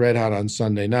yes, was red hot on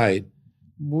Sunday night.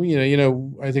 Well,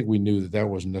 I think we knew that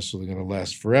wasn't necessarily going to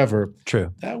last forever.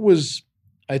 True. That was,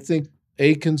 I think,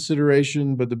 a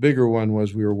consideration, but the bigger one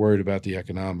was we were worried about the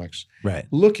economics. Right.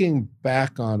 Looking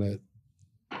back on it,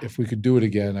 if we could do it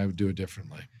again, I would do it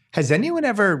differently. Has anyone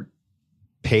ever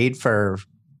paid for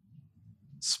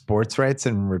sports rights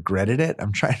and regretted it?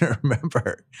 I'm trying to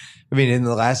remember. I mean, in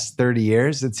the last 30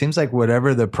 years, it seems like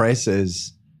whatever the price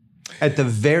is, at the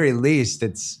very least,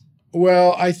 it's...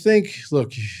 Well, I think,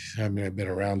 look, I've been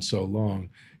around so long.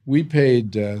 We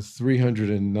paid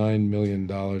 $309 million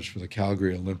for the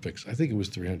Calgary Olympics. I think it was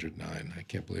 309. I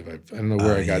can't believe I don't know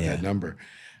where I got that number.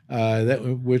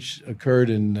 Which occurred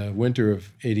in winter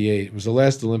of '88. It was the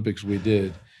last Olympics we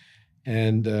did,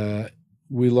 and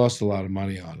we lost a lot of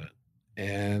money on it.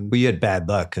 And you had bad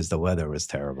luck because the weather was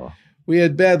terrible. We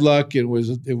had bad luck. It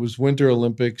was Winter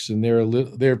Olympics, and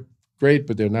they're great,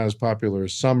 but they're not as popular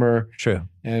as summer. True.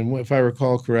 And if I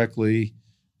recall correctly,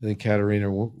 I think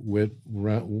Katarina Witt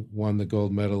won the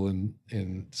gold medal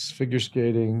in figure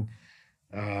skating,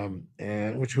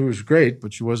 and which was great,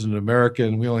 but she wasn't an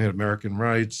American. We only had American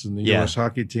rights, and the U.S.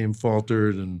 hockey team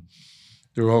faltered, and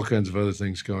there were all kinds of other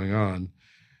things going on.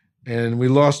 And we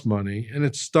lost money, and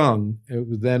it stung.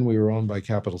 Then we were owned by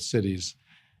Capital Cities,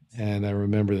 and I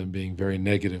remember them being very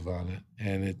negative on it.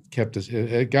 And it kept us.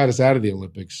 It got us out of the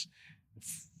Olympics.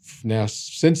 Now,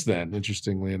 since then,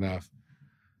 interestingly enough,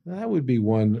 that would be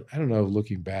one. I don't know.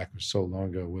 Looking back, it was so long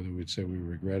ago, whether we'd say we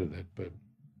regretted it. But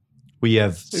you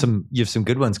have some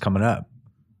good ones coming up.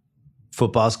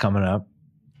 Football's coming up.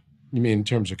 You mean in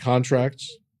terms of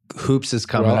contracts? hoops is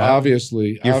coming Well, up.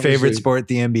 obviously, Your favorite sport,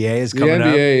 the NBA, is coming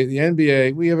up. The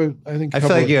NBA. We have I feel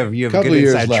like you have a good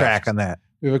inside track on that.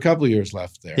 We have a couple of years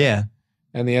left there. Yeah.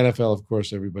 And the NFL, of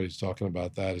course, everybody's talking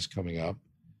about that, is coming up.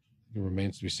 It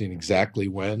remains to be seen exactly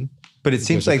when. But it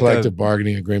seems like a collective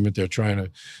bargaining agreement they're trying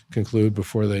to conclude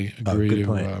before they agree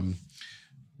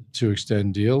to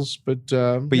extend deals. But you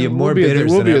have more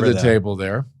bidders than ever. We'll be at the table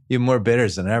there. You have more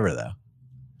bidders than ever, though.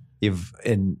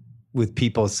 With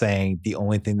people saying the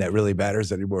only thing that really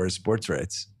matters anymore is sports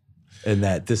rights, and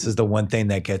that this is the one thing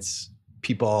that gets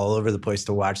people all over the place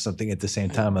to watch something at the same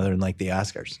time, other than like the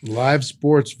Oscars. Live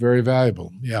sports, very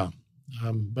valuable. Yeah.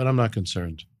 But I'm not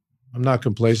concerned. I'm not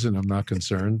complacent. I'm not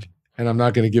concerned. And I'm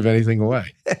not going to give anything away.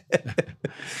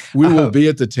 We will be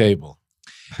at the table.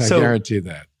 I guarantee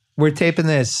that. We're taping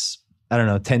this,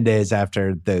 10 days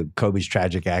after Kobe's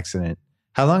tragic accident.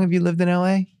 How long have you lived in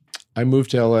LA? I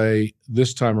moved to LA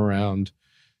this time around,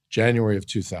 January of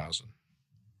 2000.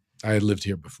 I had lived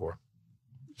here before.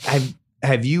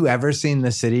 Have you ever seen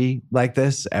the city like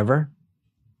this, ever?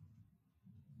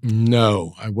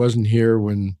 No, I wasn't here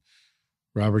when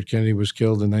Robert Kennedy was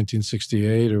killed in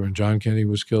 1968 or when John Kennedy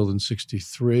was killed in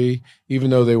 63, even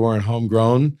though they weren't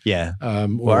homegrown. Yeah.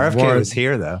 RFK was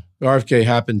here, though. RFK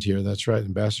happened here. That's right,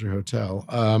 Ambassador Hotel.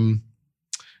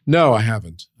 No, I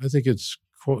haven't. I think it's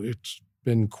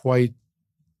been quite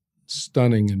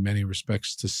stunning in many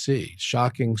respects to see.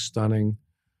 Shocking, stunning.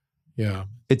 Yeah.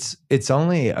 It's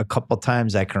only a couple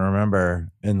times I can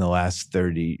remember in the last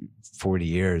 30, 40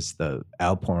 years, the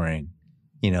outpouring.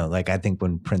 I think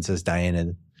when Princess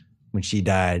Diana, when she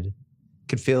died,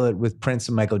 could feel it with Prince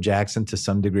and Michael Jackson to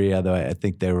some degree, although I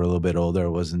think they were a little bit older.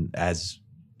 It wasn't as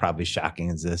probably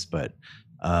shocking as this, but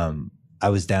I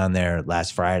was down there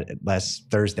last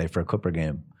Thursday for a Clipper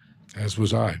game. As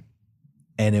was I.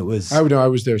 And it was... I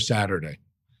was there Saturday.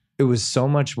 It was so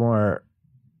much more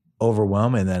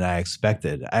overwhelming than I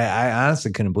expected. I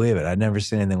honestly couldn't believe it. I'd never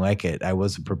seen anything like it. I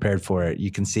wasn't prepared for it.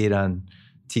 You can see it on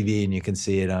TV and you can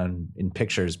see it in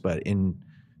pictures, but in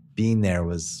being there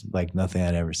was like nothing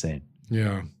I'd ever seen.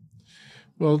 Yeah.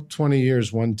 Well, 20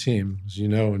 years, one team. As you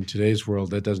know, in today's world,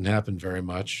 that doesn't happen very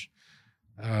much.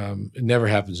 It never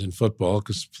happens in football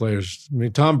because players,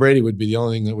 Tom Brady would be the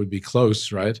only thing that would be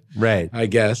close, right? Right. I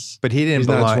guess. But he's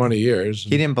not 20 years.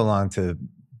 He didn't belong to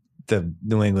the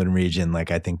New England region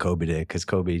like I think Kobe did, because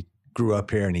Kobe grew up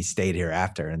here and he stayed here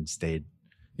after and stayed.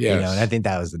 Yes. And I think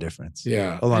that was the difference.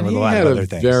 Yeah. Along with a lot of other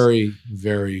things. He had a very,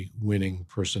 very winning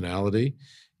personality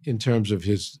in terms of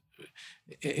his,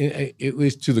 at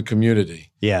least to the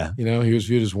community. Yeah. He was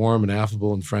viewed as warm and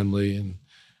affable and friendly. And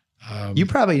you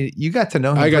got to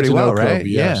know him pretty well, right? Kobe,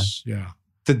 yes. Yeah.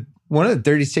 One of the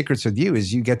dirty secrets with you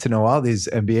is you get to know all these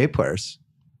NBA players.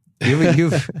 You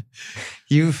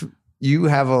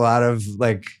have a lot of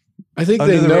I think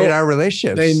under the radar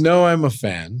relationships. They know I'm a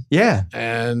fan. Yeah.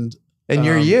 And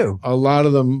you're you. A lot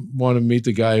of them want to meet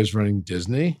the guy who's running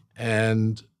Disney.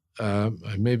 And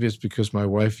maybe it's because my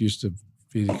wife used to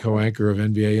be the co-anchor of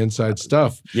NBA Inside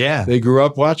Stuff. Yeah. They grew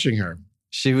up watching her.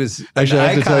 She was actually,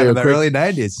 I have to tell you, in the early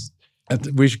 90s.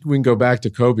 We can go back to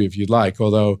Kobe if you'd like,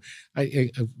 although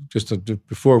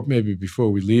before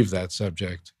we leave that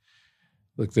subject,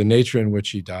 look, the nature in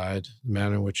which he died, the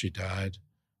manner in which he died,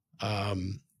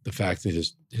 the fact that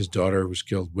his daughter was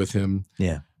killed with him.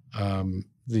 Yeah.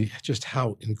 Just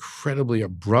how incredibly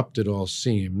abrupt it all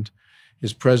seemed,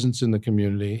 his presence in the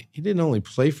community. He didn't only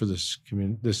play for this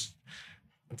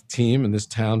team and this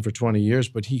town for 20 years,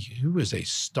 but he was a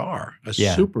star,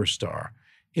 superstar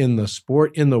in the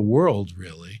sport, in the world,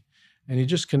 really. And he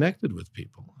just connected with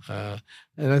people.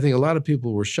 And I think a lot of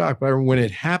people were shocked. But when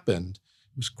it happened,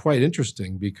 it was quite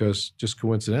interesting because just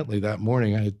coincidentally that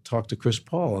morning I had talked to Chris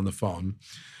Paul on the phone,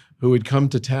 who had come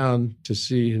to town to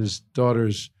see his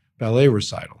daughter's ballet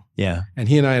recital. Yeah. And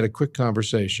he and I had a quick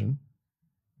conversation.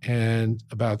 And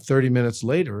about 30 minutes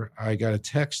later, I got a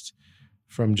text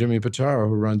from Jimmy Pitaro,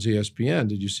 who runs ESPN.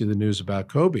 Did you see the news about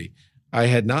Kobe? I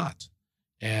had not.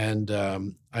 And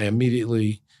I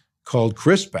immediately called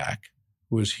Chris back,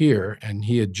 who was here, and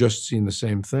he had just seen the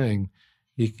same thing.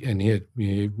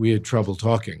 We had trouble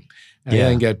talking. And I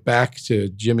then get back to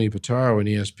Jimmy Pitaro and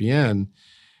ESPN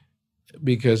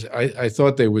because I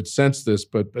thought they would sense this,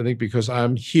 but I think because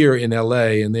I'm here in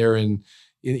LA and they're in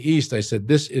East, I said,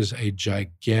 this is a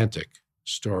gigantic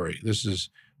story. This is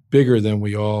bigger than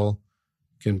we all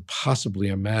can possibly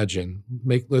imagine.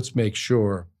 Let's make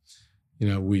sure,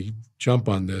 we jump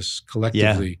on this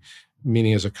collectively,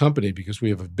 meaning as a company, because we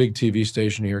have a big TV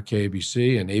station here,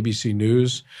 KABC, and ABC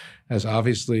News has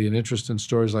obviously an interest in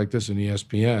stories like this in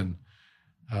ESPN,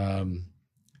 and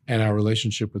our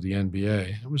relationship with the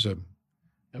NBA. It was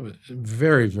It was a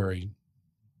very, very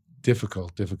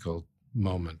difficult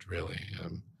moment, really,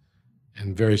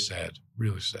 and very sad,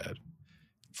 really sad.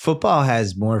 Football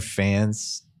has more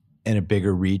fans and a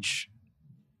bigger reach,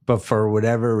 but for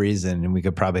whatever reason, and we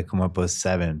could probably come up with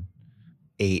 7,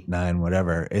 8, 9,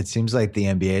 whatever, it seems like the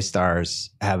NBA stars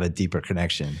have a deeper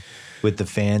connection with the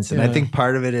fans. And I think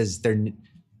part of it is they're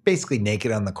basically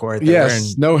naked on the court. They're wearing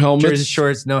no helmets. Jersey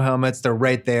shorts, no helmets. They're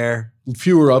right there.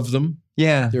 Fewer of them.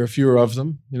 Yeah. There are fewer of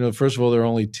them. First of all, there are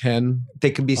only 10.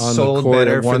 They can be sold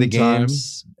better for the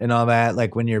games and all that.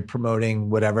 Like when you're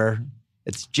promoting whatever,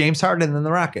 it's James Harden and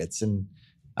the Rockets. And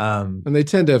they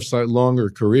tend to have slightly longer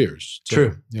careers.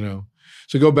 True.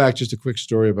 So go back, just a quick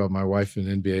story about my wife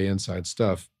and NBA inside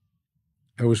stuff.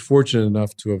 I was fortunate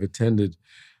enough to have attended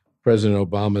President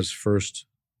Obama's first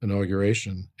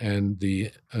inauguration and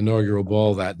the inaugural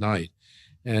ball that night.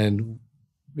 And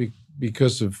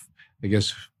because of, I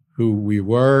guess, who we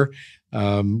had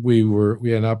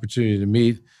an opportunity to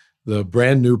meet the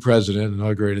brand new president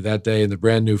inaugurated that day and the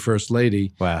brand new first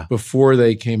lady before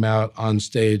they came out on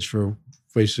stage for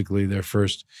basically their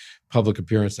first public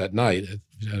appearance that night at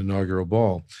an inaugural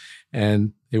ball.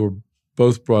 And they were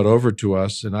both brought over to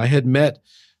us. And I had met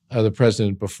the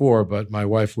president before, but my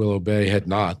wife, Willow Bay, had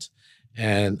not.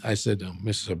 And I said,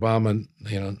 Mrs. Obama,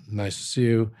 nice to see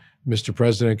you. Mr.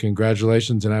 President,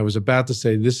 congratulations. And I was about to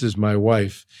say, this is my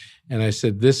wife. And I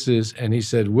said, and he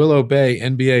said, Willow Bay,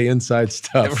 NBA inside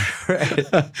stuff.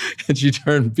 Right. And she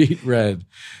turned beet red.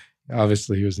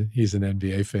 Obviously, he's an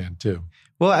NBA fan too.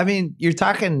 Well, I mean, you're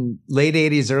talking late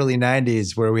 80s, early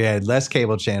 90s where we had less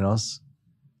cable channels.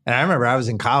 And I remember I was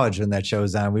in college when that show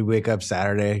was on. We'd wake up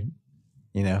Saturday,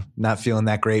 not feeling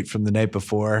that great from the night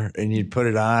before. And you'd put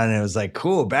it on and it was like,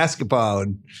 cool, basketball.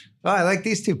 And I like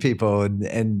these two people.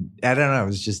 And I don't know, it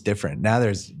was just different. Now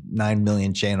there's 9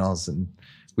 million channels and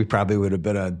we probably would have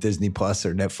been on Disney Plus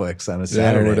or Netflix on a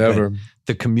Saturday. Yeah, whatever. But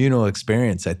the communal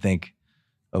experience, I think,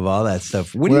 of all that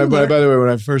stuff. By the way, when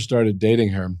I first started dating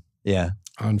her,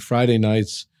 on Friday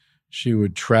nights, she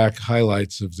would track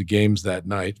highlights of the games that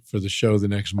night for the show the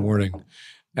next morning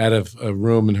out of a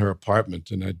room in her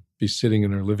apartment. And I'd be sitting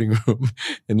in her living room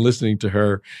and listening to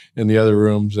her in the other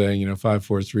room saying, 5,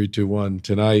 4, 3, 2, 1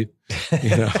 tonight.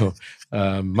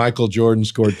 Michael Jordan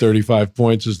scored 35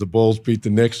 points as the Bulls beat the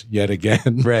Knicks yet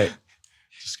again. Right.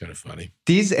 Just kind of funny.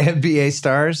 These NBA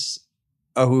stars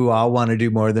who all want to do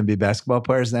more than be basketball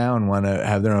players now and want to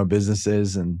have their own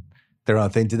businesses and their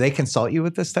own thing. Do they consult you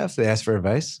with this stuff? Do they ask for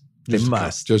advice? They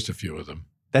must. Just a few of them.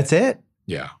 That's it?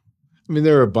 Yeah. I mean,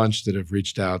 there are a bunch that have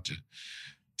reached out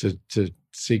to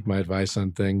seek my advice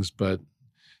on things, but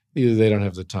either they don't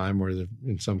have the time or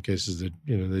in some cases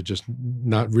they're just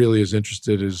not really as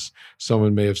interested as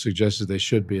someone may have suggested they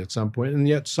should be at some point. And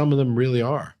yet some of them really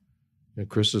are.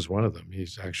 Chris is one of them.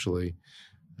 He's actually,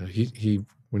 he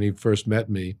when he first met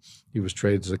me, he was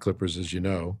traded to the Clippers, as you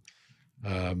know,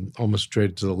 almost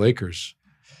traded to the Lakers.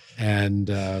 And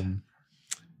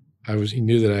he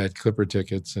knew that I had Clipper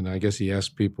tickets, and I guess he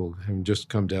asked people, having just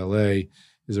come to LA,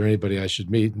 is there anybody I should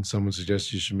meet? And someone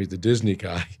suggested you should meet the Disney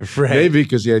guy. Right. Maybe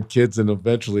because he had kids and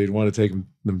eventually he'd want to take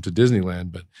them to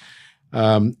Disneyland. But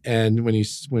and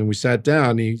when we sat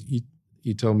down, he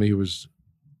told me he was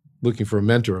looking for a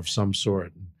mentor of some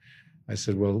sort. I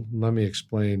said, well, let me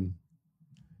explain.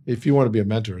 If you want to be a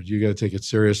mentor, you got to take it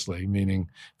seriously, meaning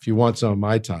if you want some of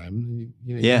my time,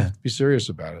 you have to be serious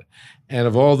about it. And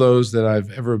of all those that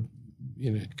I've ever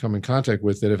come in contact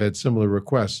with that have had similar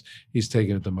requests, he's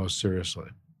taken it the most seriously.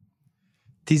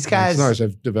 These guys, it's nice.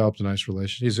 I've developed a nice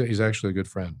relationship. He's actually a good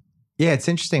friend. Yeah, it's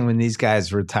interesting when these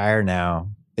guys retire now.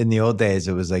 In the old days,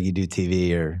 it was like you do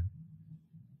TV or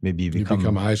maybe you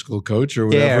become a high school coach or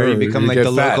whatever. Yeah, or you become like the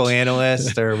fat. local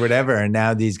analyst or whatever. And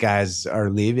now these guys are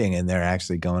leaving and they're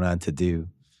actually going on to do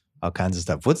all kinds of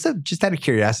stuff. Just out of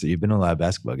curiosity, you've been to a lot of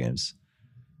basketball games.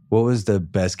 What was the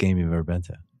best game you've ever been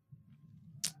to?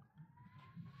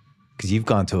 Because you've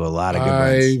gone to a lot of good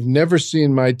ones. I've never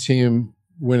seen my team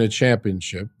win a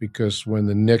championship because when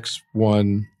the Knicks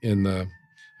won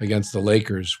against the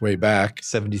Lakers way back,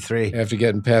 73, after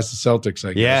getting past the Celtics,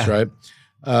 I guess, right?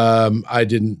 I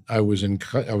didn't. I was in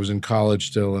college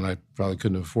still, and I probably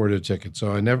couldn't afford a ticket.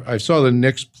 So I saw the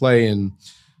Knicks play in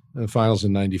the finals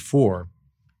in '94.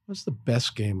 What's the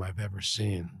best game I've ever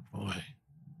seen? Boy,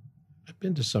 I've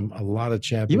been to a lot of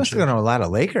championships. You must have gone to a lot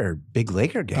of big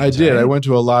Laker games. I did. Right? I went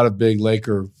to a lot of big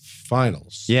Laker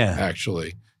finals. Yeah,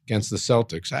 actually, against the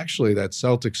Celtics. Actually, that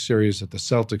Celtics series that the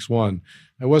Celtics won,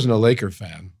 I wasn't a Laker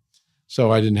fan. So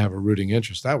I didn't have a rooting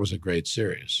interest. That was a great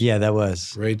series. Yeah, that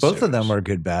was. Great Both series. of them were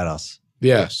good battles.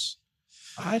 Yes.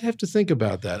 I'd have to think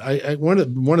about that. One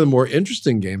of the more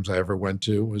interesting games I ever went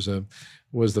to was a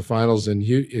was the finals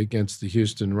against the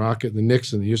Houston Rockets, the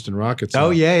Knicks and the Houston Rockets. Oh,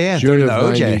 yeah. June of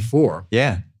OJ. 94.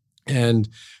 Yeah. And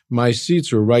my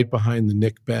seats were right behind the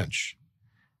Knick bench.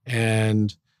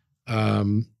 And at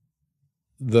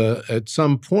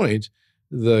some point,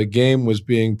 the game was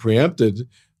being preempted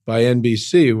by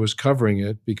NBC, who was covering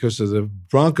it because of the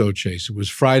Bronco chase. It was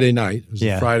Friday night. It was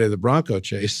the Friday of the Bronco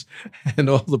chase. And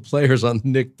all the players on the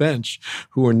Knick bench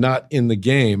who were not in the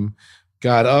game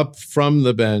got up from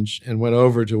the bench and went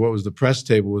over to what was the press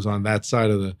table, was on that side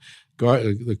of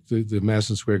the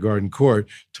Madison Square Garden court,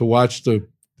 to watch the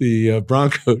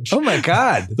Bronco chase. Oh, my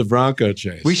God. The Bronco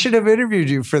chase. We should have interviewed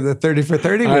you for the 30 for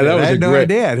 30 minute. That was I had no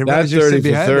idea. That 30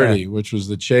 for 30, which was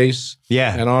the chase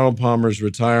and Arnold Palmer's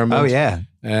retirement. Oh, yeah.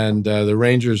 And the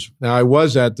Rangers. Now, I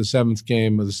was at the 7th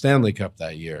game of the Stanley Cup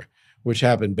that year, which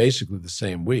happened basically the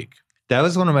same week. That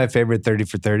was one of my favorite 30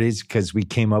 for 30s because we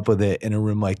came up with it in a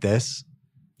room like this.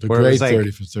 The great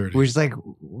 30 for 30. We was like,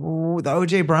 the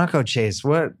OJ Bronco chase.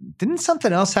 What? Didn't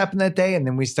something else happen that day? And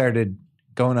then we started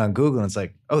going on Google, and it's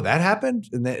like, oh, that happened?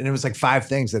 And it was like 5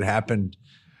 things that happened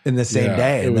in the same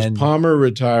day. It was Palmer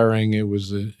retiring. It was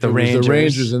the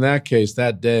Rangers. In that case,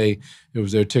 that day, it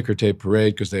was their ticker tape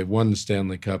parade because they won the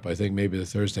Stanley Cup, I think maybe the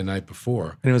Thursday night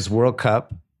before. And it was World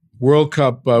Cup.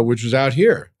 Which was out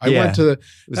here. I went to that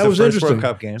was first interesting. World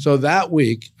Cup game. So that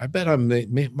week, I bet I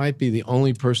might be the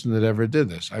only person that ever did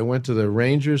this. I went to the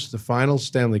Rangers, the final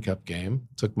Stanley Cup game,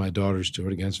 took my daughters to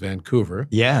it against Vancouver.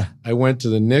 Yeah. I went to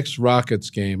the Knicks Rockets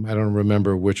game. I don't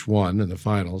remember which one in the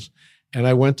finals. And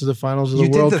I went to the finals of the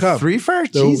World Cup. You did the 3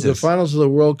 first? The finals of the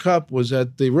World Cup was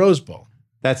at the Rose Bowl.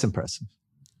 That's impressive.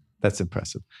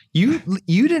 You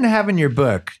didn't have in your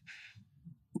book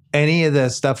any of the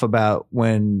stuff about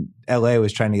when LA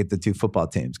was trying to get the 2 football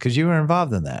teams, because you were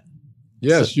involved in that.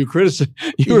 Yes, so, you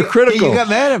were critical. You got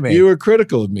mad at me. You were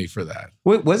critical of me for that.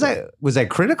 Wait, was I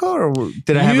critical, or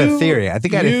did I have a theory? I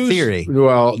think I had a theory.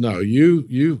 Well, no, you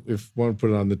if you want to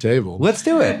put it on the table. Let's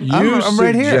do it. I'm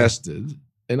right here. Suggested,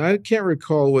 and I can't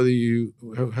recall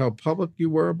how public you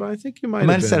were, but I think you might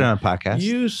have said it on a podcast.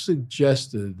 You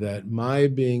suggested that my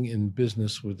being in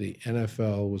business with the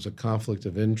NFL was a conflict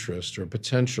of interest or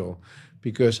potential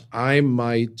because I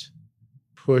might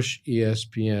push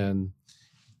ESPN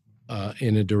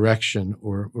in a direction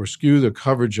or skew the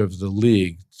coverage of the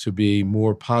league to be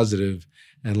more positive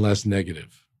and less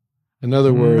negative. In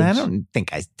other words, I don't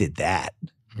think I did that.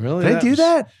 Really? Did I do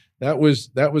that? That was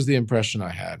the impression I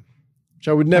had, which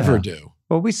I would never do.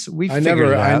 Well, we figured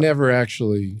it out. I never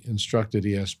actually instructed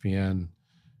ESPN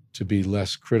to be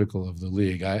less critical of the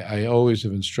league. I always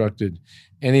have instructed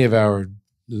any of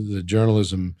the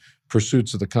journalism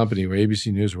pursuits of the company, or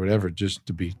ABC News or whatever, just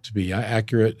to be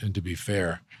accurate and to be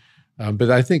fair.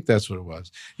 But I think that's what it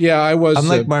was. Yeah, I was. I'm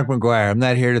like Mark McGuire. I'm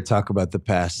not here to talk about the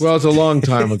past. Well, it's a long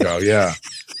time ago. Yeah.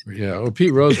 Yeah. Well,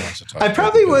 Pete Rose wants to talk. I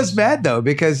probably was mad though,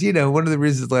 because one of the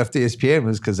reasons I left ESPN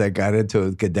was because I got into it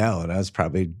with Goodell, and I was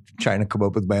probably trying to come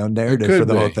up with my own narrative for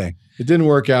the whole thing. It didn't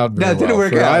work out very well. No, it didn't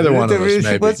work out. Either one of us,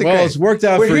 maybe. Well, it's worked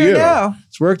out for you. Now.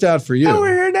 It's worked out for you. Oh,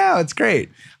 we're here now. It's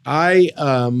great. I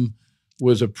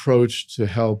was approached to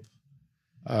help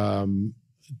 2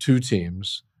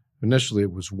 teams. Initially,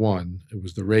 it was 1. It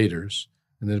was the Raiders,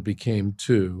 and then it became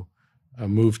 2.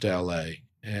 Moved to L.A.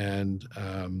 And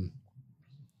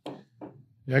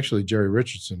actually, Jerry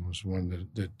Richardson was one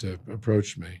that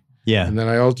approached me. Yeah. And then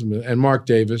and Mark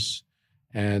Davis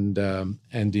and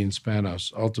Dean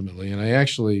Spanos ultimately. And I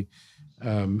actually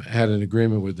had an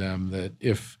agreement with them that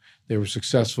if they were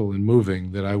successful in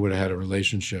moving, that I would have had a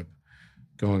relationship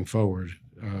going forward.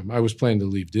 I was planning to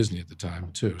leave Disney at the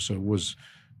time too, so it was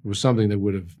something that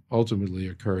would have ultimately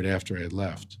occurred after I had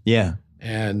left. Yeah.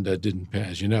 And didn't,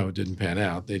 as you know, it didn't pan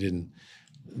out. They didn't.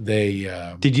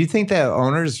 Did you think that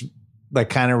owners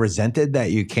kind of resented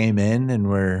that you came in and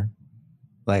were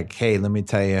like, "Hey, let me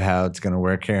tell you how it's going to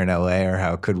work here in LA, or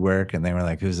how it could work," and they were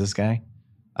like, "Who's this guy?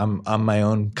 I'm my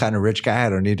own kind of rich guy. I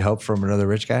don't need help from another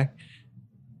rich guy."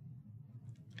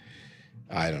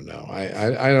 I don't know.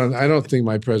 I don't think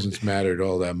my presence mattered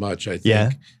all that much. I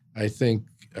think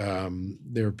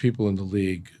there are people in the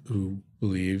league who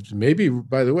believed, maybe,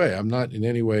 by the way, I'm not in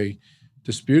any way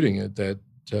disputing it, that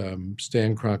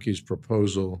Stan Kroenke's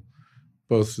proposal,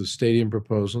 both the stadium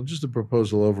proposal, just the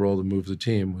proposal overall to move the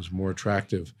team, was more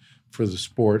attractive for the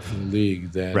sport and the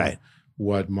league than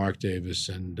what Mark Davis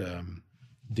and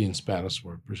Dean Spanos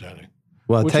were presenting.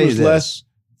 Well, I'll which tell you was this. Less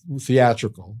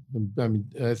theatrical. I mean,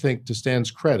 I think to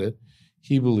Stan's credit,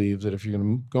 he believed that if you're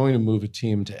going to move a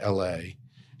team to L.A.,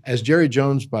 as Jerry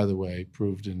Jones, by the way,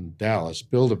 proved in Dallas,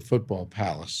 build a football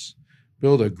palace,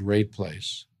 build a great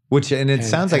place, And it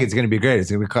sounds like it's going to be great.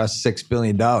 It's going to cost $6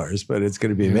 billion, but it's going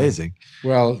to be amazing.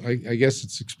 Well, I guess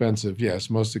it's expensive. Yes,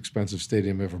 most expensive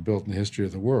stadium ever built in the history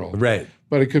of the world. Right.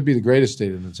 But it could be the greatest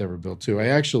stadium that's ever built, too. I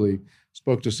actually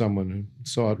spoke to someone who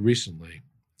saw it recently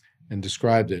and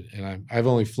described it, and I've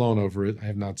only flown over it. I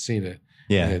have not seen it.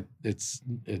 Yeah.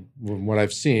 And from what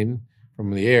I've seen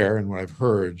from the air and what I've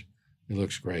heard, it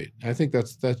looks great. I think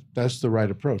that's the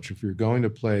right approach. If you're going to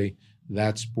play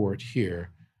that sport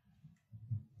here,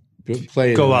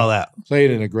 go all out. Play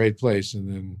it in a great place,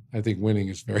 and then I think winning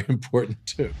is very important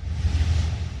too.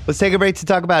 Let's take a break to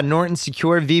talk about Norton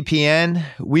Secure VPN.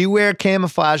 We wear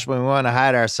camouflage when we want to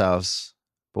hide ourselves,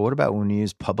 but what about when we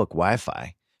use public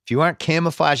Wi-Fi? If you aren't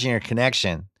camouflaging your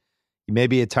connection, you may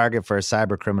be a target for a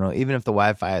cyber criminal, even if the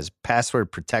Wi-Fi is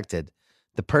password protected.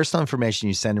 The personal information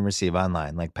you send and receive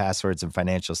online, like passwords and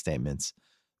financial statements,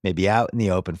 may be out in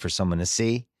the open for someone to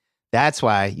see. That's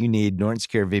why you need Norton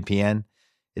Secure VPN.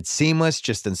 It's seamless.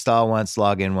 Just install once,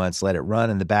 log in once, let it run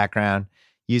in the background.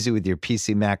 Use it with your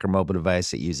PC, Mac, or mobile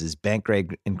device. It uses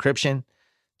bank-grade encryption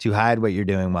to hide what you're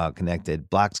doing while connected,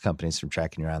 blocks companies from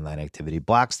tracking your online activity,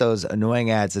 blocks those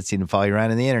annoying ads that seem to follow you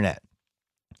around on the internet.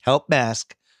 Help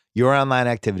mask your online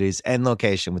activities and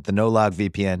location with the no-log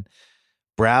VPN.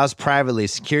 Browse privately.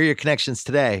 Secure your connections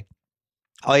today.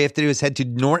 All you have to do is head to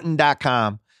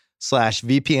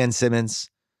norton.com/VPN Simmons.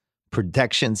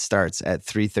 Protection starts at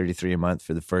 $333 a month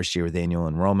for the first year with annual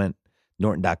enrollment.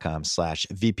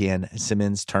 Norton.com/VPN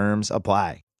Simmons. Terms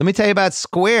apply. Let me tell you about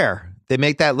Square. They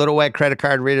make that little white credit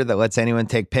card reader that lets anyone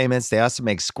take payments. They also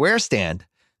make Square Stand,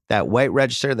 that white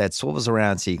register that swivels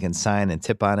around so you can sign and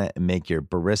tip on it and make your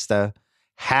barista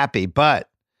happy. But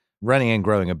running and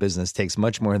growing a business takes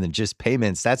much more than just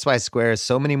payments. That's why Square has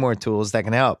so many more tools that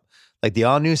can help, like the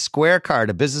all-new Square Card,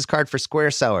 a business card for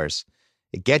Square sellers.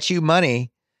 It gets you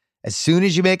money as soon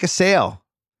as you make a sale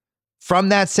from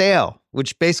that sale,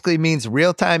 which basically means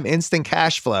real-time instant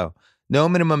cash flow. No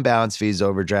minimum balance fees,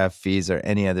 overdraft fees, or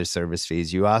any other service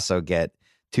fees. You also get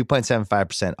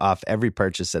 2.75% off every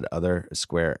purchase at other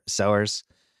Square sellers.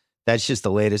 That's just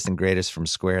the latest and greatest from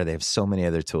Square. They have so many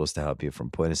other tools to help you, from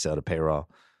point of sale to payroll,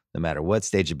 no matter what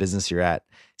stage of business you're at.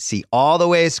 See all the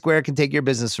ways Square can take your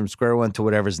business from square one to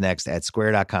whatever's next at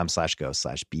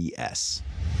square.com/go/BS.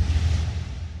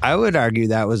 I would argue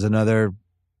that was another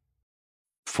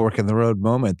fork in the road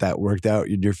moment that worked out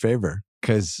in your favor,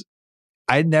 because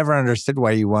I never understood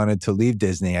why you wanted to leave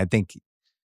Disney. I think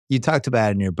you talked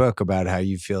about in your book about how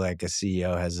you feel like a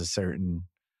CEO has a certain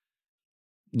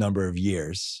number of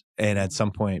years, and at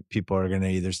some point people are going to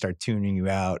either start tuning you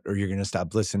out or you're going to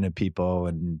stop listening to people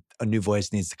and a new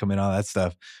voice needs to come in, all that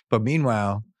stuff. But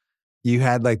meanwhile, you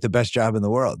had like the best job in the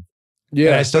world.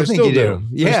 Yeah, and I still think you do.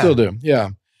 Yeah, I still do.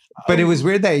 Yeah. But it was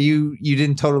weird that you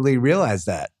didn't totally realize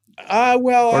that.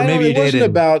 Well, or maybe it wasn't did.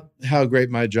 about how great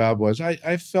my job was.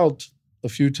 I felt a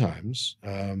few times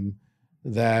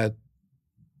that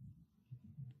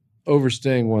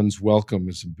overstaying one's welcome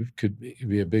could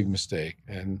be a big mistake,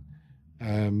 and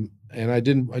I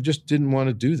just didn't want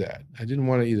to do that. I didn't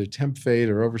want to either tempt fate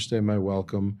or overstay my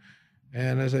welcome.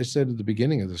 And as I said at the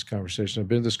beginning of this conversation, I've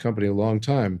been at this company a long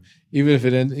time. Even if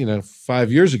it ended,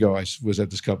 5 years ago, I was at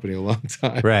this company a long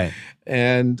time. Right.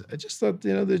 And I just thought,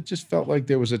 it just felt like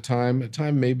there was a time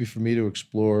maybe for me to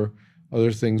explore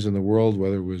other things in the world,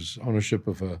 whether it was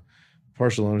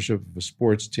partial ownership of a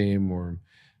sports team or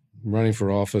running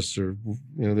for office, or,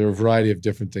 there are a variety of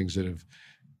different things that have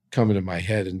come into my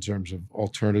head in terms of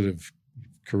alternative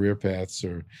career paths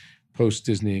or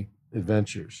post-Disney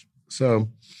adventures. So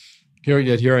here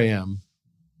I am,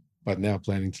 but now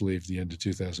planning to leave the end of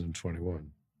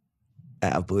 2021.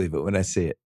 I'll believe it when I see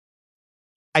it.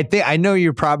 I know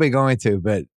you're probably going to,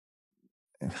 but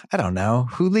I don't know.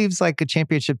 Who leaves like a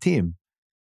championship team?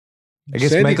 I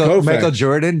guess Michael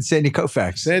Jordan, Sandy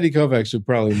Koufax. Sandy Koufax, who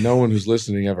probably no one who's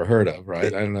listening ever heard of, right?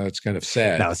 I don't know. It's kind of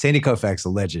sad. No, Sandy Koufax, a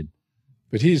legend.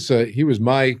 But he was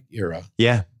my era.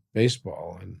 Yeah.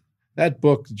 Baseball. And that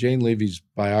book, Jane Levy's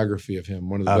biography of him,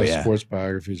 one of the best sports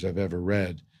biographies I've ever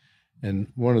read. And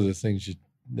one of the things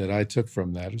that I took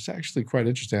from that was actually quite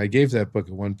interesting. I gave that book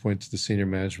at one point to the senior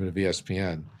management of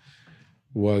ESPN,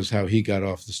 was how he got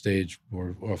off the stage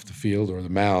or off the field or the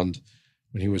mound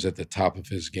when he was at the top of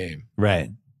his game. Right.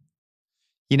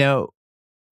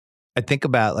 I think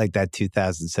about like that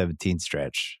 2017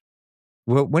 stretch.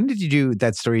 When did you do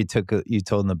that story you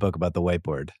told in the book about the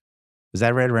whiteboard? Was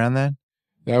that right around then?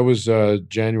 That was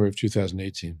January of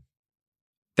 2018.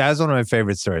 That was one of my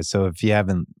favorite stories. So if you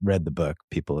haven't read the book,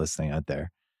 people listening out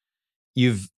there,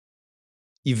 you've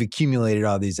accumulated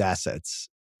all these assets,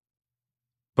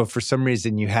 but for some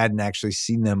reason you hadn't actually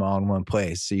seen them all in one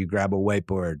place. So you grab a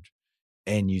whiteboard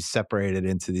and you separate it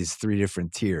into these 3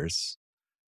 different tiers.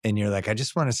 And you're like, I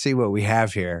just want to see what we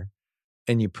have here.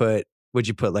 And you put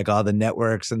like all the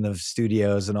networks and the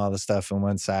studios and all the stuff on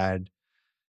one side.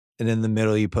 And in the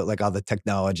middle, you put like all the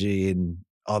technology and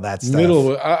all that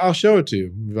stuff. I'll show it to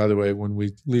you, by the way, when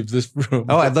we leave this room.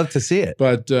 Oh, I'd love to see it.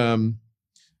 But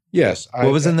yes.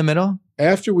 What was in the middle?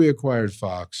 After we acquired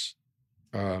Fox,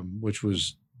 which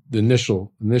was the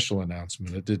initial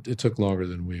announcement, it took longer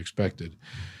than we expected,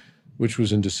 which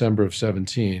was in December of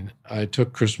 2017. I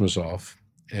took Christmas off,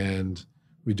 and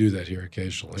we do that here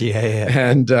occasionally. Yeah.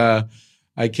 And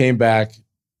I came back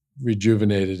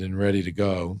rejuvenated and ready to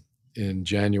go in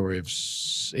January of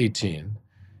 2018,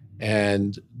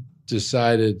 and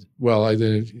decided,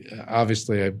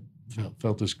 obviously I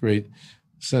felt this great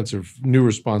sense of new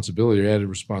responsibility, or added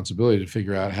responsibility, to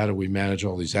figure out how do we manage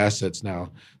all these assets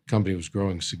now. The company was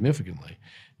growing significantly.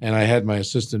 And I had my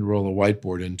assistant roll a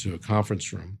whiteboard into a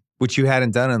conference room. Which you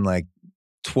hadn't done in like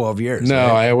 12 years. No,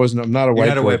 right? I'm not a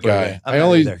whiteboard guy. I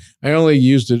only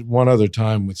used it one other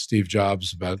time with Steve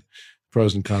Jobs about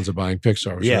pros and cons of buying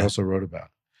Pixar, which I also wrote about.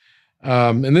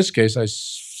 In this case, I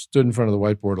stood in front of the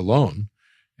whiteboard alone,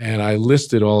 and I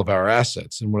listed all of our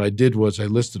assets. And what I did was I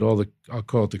listed I'll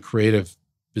call it the creative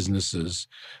businesses,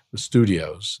 the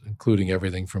studios, including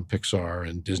everything from Pixar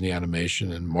and Disney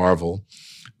Animation and Marvel,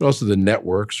 but also the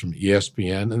networks from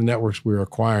ESPN and the networks we were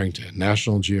acquiring, to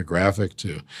National Geographic,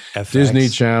 to FX, Disney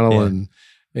Channel, and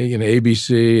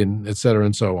ABC, and et cetera,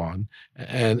 and so on.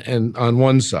 And on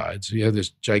one side, so you have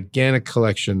this gigantic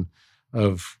collection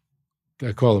of,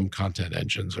 I call them content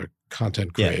engines or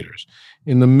content creators.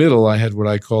 In the middle, I had what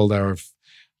I called I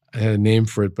had a name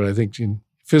for it, but I think in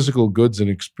physical goods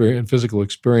and physical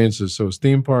experiences. So it's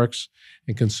theme parks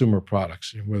and consumer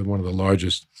products. We're one of the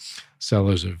largest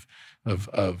sellers of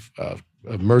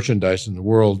merchandise in the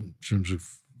world in terms of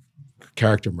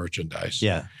character merchandise.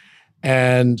 Yeah.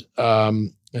 And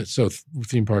so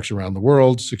theme parks around the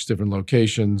world, 6 different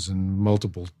locations and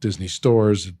multiple Disney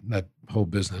stores, that whole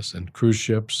business, and cruise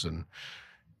ships, and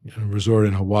a resort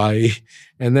in Hawaii.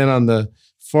 And then on the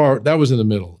that was in the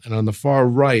middle. And on the far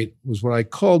right was what I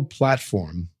called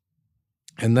platform.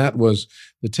 And that was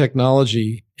the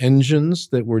technology engines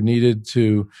that were needed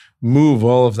to move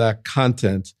all of that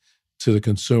content to the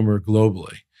consumer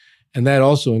globally. And that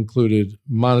also included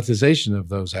monetization of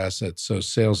those assets, so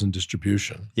sales and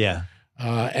distribution. Yeah.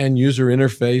 And user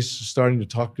interface, starting to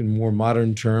talk in more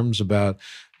modern terms about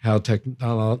how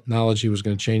technology was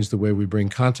going to change the way we bring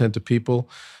content to people.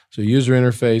 So user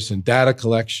interface and data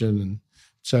collection and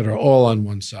et cetera, all on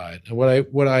one side. And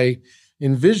what I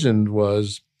envisioned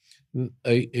was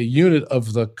a unit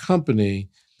of the company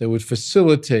that would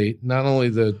facilitate not only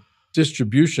the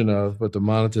distribution of, but the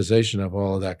monetization of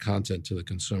all of that content to the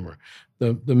consumer.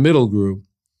 The middle group,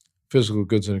 physical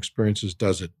goods and experiences,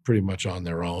 does it pretty much on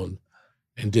their own,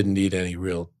 and didn't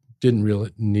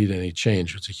really need any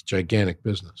change. It's a gigantic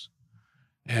business.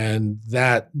 And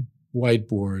that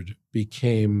whiteboard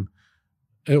became,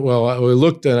 well, I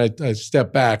looked and I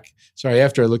stepped back. Sorry,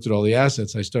 after I looked at all the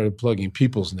assets, I started plugging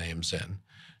people's names in,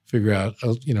 figure out,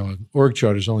 an org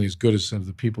chart is only as good as some of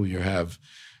the people you have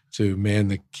to man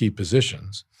the key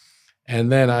positions.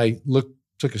 And then I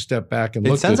took a step back and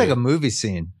looked at it. It sounds like a movie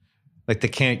scene.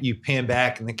 Like you pan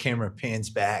back and the camera pans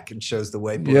back and shows the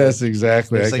whiteboard. Yes,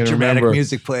 exactly. There's like dramatic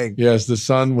music playing. Yes, the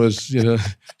sun was,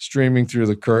 streaming through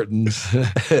the curtains,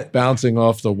 bouncing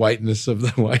off the whiteness of the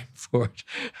whiteboard.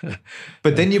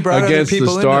 But then you brought other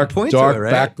people in to point to it,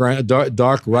 right? Background,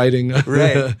 dark writing,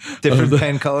 right? Different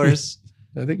pen colors.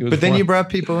 I think it was. But then you brought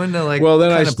people in to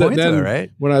point to it,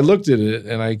 right? When I looked at it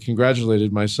and I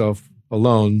congratulated myself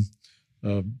alone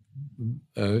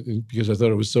because I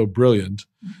thought it was so brilliant.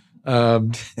 I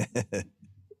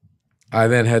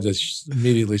then had to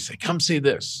immediately say, come see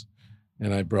this.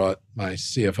 And I brought my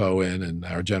CFO in, and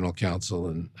our general counsel,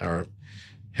 and our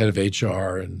head of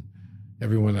HR, and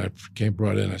everyone I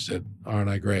brought in. I said, aren't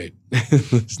I great?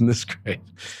 Isn't this great?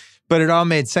 But it all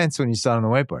made sense when you saw it on the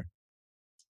whiteboard.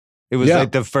 It was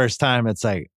like the first time it's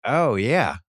like, oh,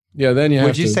 yeah. Yeah, then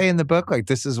Would you say in the book, like,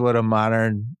 this is what a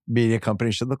modern media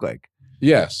company should look like?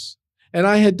 Yes. And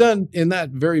I had done, in that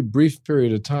very brief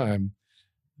period of time,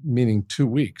 meaning 2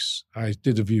 weeks, I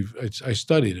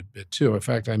studied a bit too. In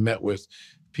fact, I met with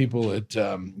people at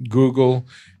Google,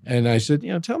 and I said,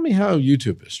 tell me how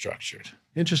YouTube is structured.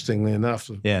 Interestingly enough,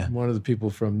 one of the people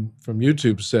from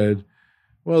YouTube said,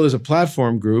 well, there's a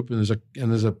platform group, and there's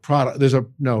a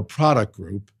product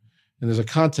group, and there's a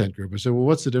content group. I said, well,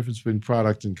 what's the difference between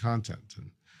product and content?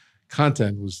 And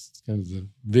content was kind of the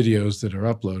videos that are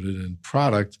uploaded, and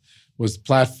product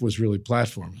was really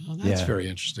platform. Oh, that's very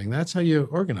interesting. That's how you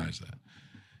organize that.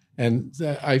 And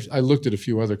I looked at a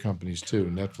few other companies too,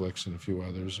 Netflix and a few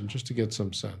others, and just to get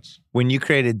some sense. When you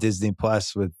created Disney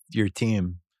Plus with your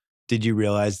team, did you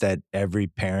realize that every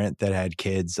parent that had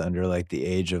kids under like the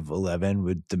age of 11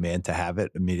 would demand to have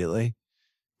it immediately?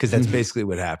 Because that's basically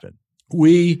what happened.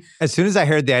 As soon as I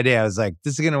heard the idea, I was like,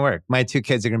 this is going to work. My 2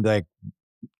 kids are going to be like,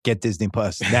 get Disney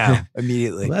Plus now,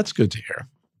 immediately. Well, that's good to hear.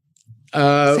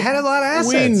 It had a lot of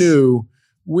assets.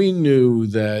 We knew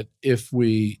that if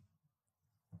we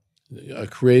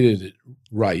created it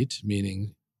right,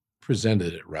 meaning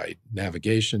presented it right,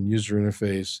 navigation, user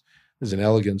interface, there's an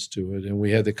elegance to it, and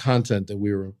we had the content that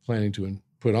we were planning to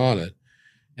put on it,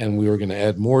 and we were going to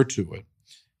add more to it,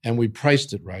 and we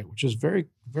priced it right, which is very,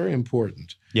 very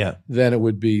important. Yeah. Then it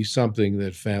would be something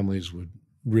that families would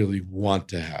really want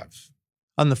to have.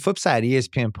 On the flip side,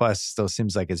 ESPN Plus still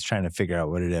seems like it's trying to figure out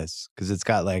what it is, because it's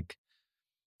got like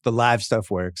the live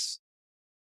stuff works.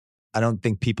 I don't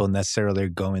think people necessarily are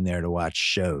going there to watch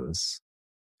shows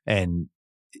and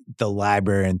the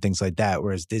library and things like that.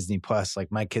 Whereas Disney Plus, like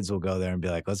my kids will go there and be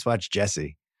like, let's watch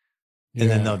Jesse. And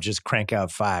then they'll just crank out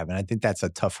 5. And I think that's a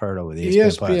tough hurdle with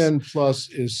ESPN Plus. ESPN Plus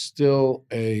is still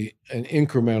an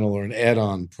incremental or an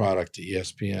add-on product to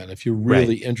ESPN. If you're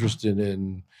really interested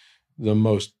in the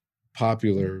most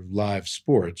popular live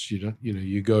sports,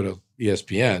 you go to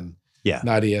ESPN,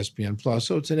 not ESPN Plus.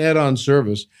 So it's an add-on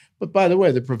service. But by the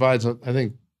way, that provides, I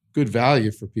think, good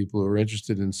value for people who are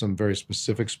interested in some very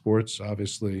specific sports.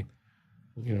 Obviously,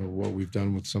 what we've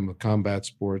done with some of the combat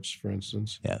sports, for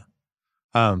instance. Yeah.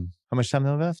 How much time do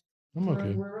we have left? I'm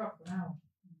okay. We're up now.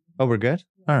 Oh, we're good?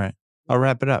 All right. I'll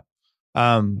wrap it up.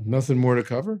 Nothing more to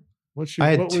cover? I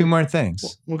had 2 more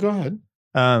things. Well, go ahead.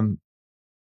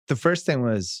 The first thing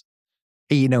was,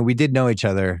 we did know each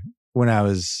other when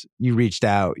you reached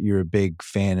out. You were a big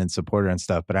fan and supporter and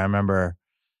stuff. But I remember,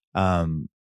 I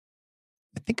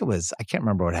can't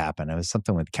remember what happened. It was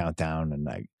something with Countdown, and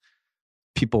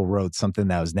people wrote something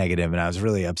that was negative, and I was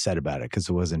really upset about it because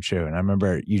it wasn't true. And I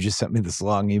remember you just sent me this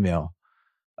long email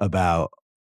about,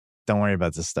 don't worry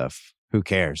about this stuff. Who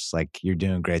cares? Like, you're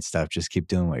doing great stuff. Just keep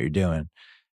doing what you're doing.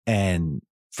 And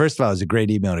first of all, it was a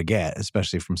great email to get,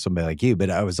 especially from somebody like you. But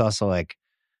I was also like,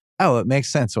 oh, it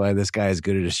makes sense why this guy is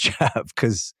good at his job.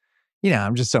 Because,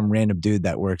 I'm just some random dude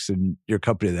that works in your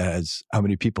company that has how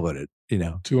many people in it,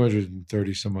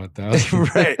 230 some odd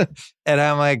thousand. Right. And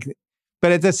I'm like,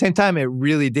 but at the same time, it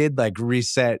really did like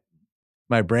reset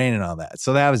my brain and all that.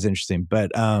 So that was interesting.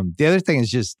 But the other thing is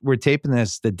just, we're taping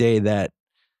this the day that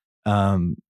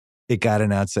it got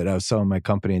announced that I was selling my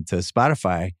company to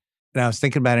Spotify. And I was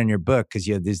thinking about it in your book, because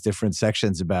you have these different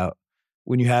sections about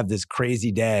when you have this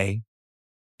crazy day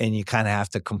and you kind of have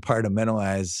to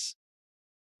compartmentalize.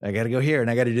 I got to go here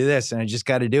and I got to do this and I just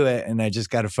got to do it and I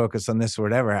just got to focus on this or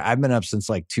whatever. I've been up since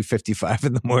like 2:55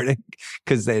 in the morning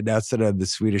because they announced it on the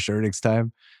Swedish earnings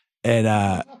time. And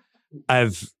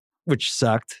which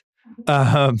sucked.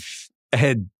 And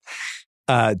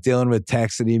dealing with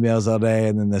texts and emails all day,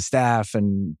 and then the staff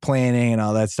and planning and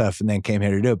all that stuff, and then came here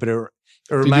to do it. But it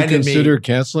reminded me. Did you consider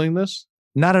canceling this?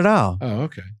 Not at all. Oh,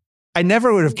 okay. I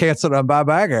never would have canceled on Bob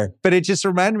Iger, but it just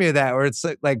reminded me of that, where it's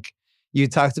like you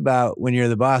talked about when you're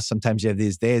the boss, sometimes you have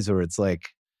these days where it's like,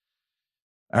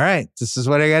 all right, this is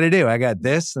what I got to do. I got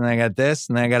this and I got this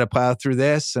and I got to plow through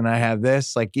this and I have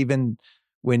this. Like even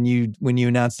when you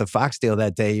announced the Fox deal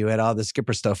that day, you had all the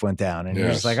Skipper stuff went down and you're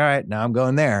just like, all right, now I'm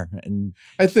going there. And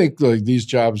I think like these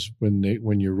jobs, when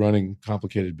you're running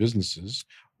complicated businesses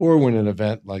or when an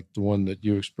event like the one that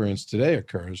you experienced today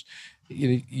occurs,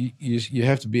 you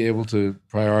have to be able to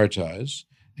prioritize.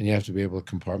 And you have to be able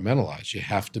to compartmentalize. You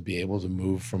have to be able to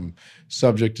move from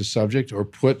subject to subject or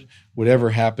put whatever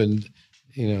happened,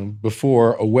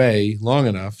 before away long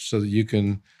enough so that you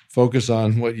can focus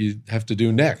on what you have to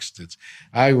do next.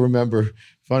 I remember,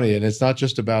 funny, and it's not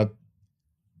just about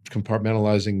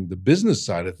compartmentalizing the business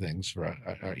side of things for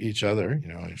each other,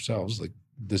 ourselves, like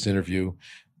this interview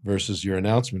versus your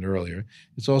announcement earlier.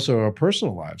 It's also our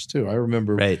personal lives too. I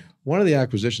remember one of the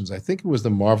acquisitions, I think it was the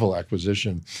Marvel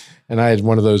acquisition. And I had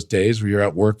one of those days where you're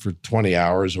at work for 20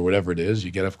 hours or whatever it is.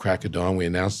 You get up crack of dawn. We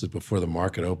announced it before the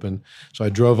market opened. So I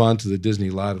drove on to the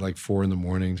Disney lot at like 4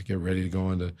 a.m. to get ready to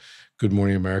go into Good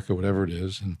Morning America, whatever it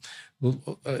is. And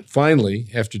finally,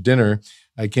 after dinner,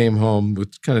 I came home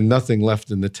with kind of nothing left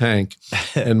in the tank.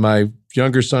 And my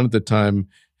younger son at the time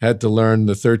had to learn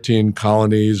the 13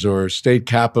 colonies or state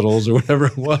capitals or whatever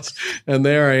it was. And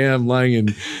there I am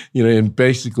lying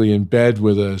basically in bed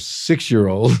with a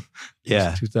 6-year-old.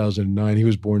 Yeah. 2009. He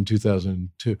was born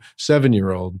 2002.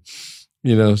 7-year-old.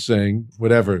 saying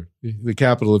whatever, the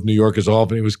capital of New York is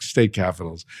Albany, it was state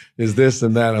capitals, is this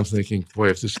and that. I'm thinking, boy,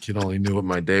 if this kid only knew what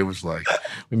my day was like.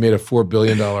 We made a $4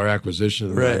 billion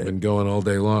acquisition and I've been going all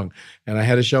day long. And I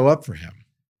had to show up for him.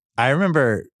 I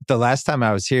remember the last time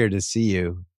I was here to see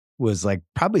you was like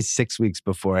probably 6 weeks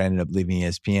before I ended up leaving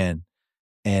ESPN.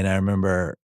 And I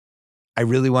remember I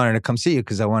really wanted to come see you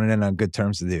because I wanted in on good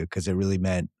terms with you because it really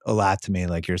meant a lot to me,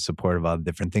 like your support of all the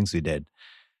different things we did.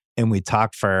 And we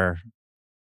talked for,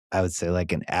 I would say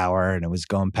like an hour, and it was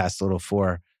going past a little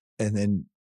 4. And then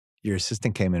your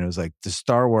assistant came in and was like, the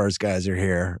Star Wars guys are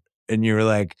here. And you were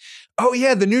like, oh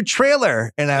yeah, the new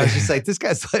trailer. And I was just like, this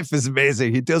guy's life is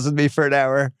amazing. He deals with me for an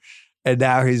hour. And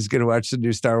now he's going to watch the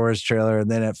new Star Wars trailer.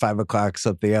 And then at 5 o'clock,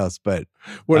 something else. But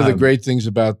one of the great things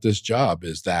about this job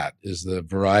is the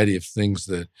variety of things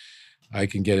that I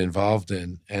can get involved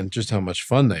in and just how much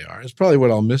fun they are. It's probably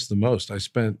what I'll miss the most. I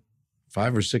spent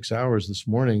 5 or 6 hours this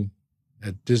morning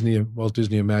at Walt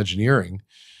Disney Imagineering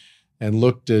and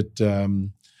looked at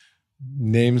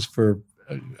names for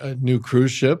new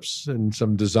cruise ships and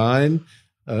some design,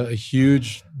 a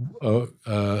huge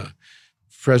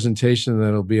presentation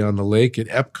that'll be on the lake at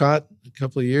Epcot a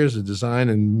couple of years, a design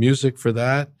and music for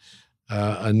that,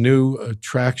 a new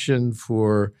attraction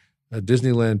for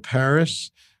Disneyland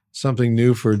Paris, something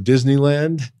new for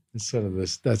Disneyland. Instead of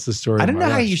this, that's the story. I don't know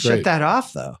how you shut that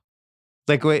off though.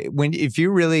 Like if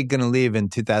you're really going to leave in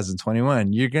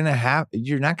 2021, you're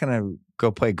not going to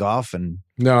go play golf and.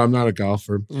 No, I'm not a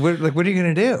golfer. What are you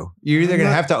going to do? You're either going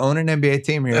to have to own an NBA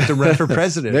team or you have to run for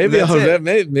president. maybe I'll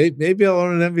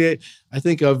own an NBA. I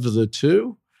think of the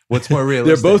two. What's more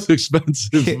realistic? They're both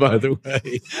expensive, by the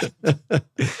way.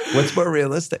 What's more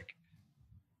realistic?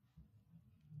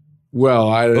 Well,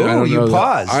 I don't know.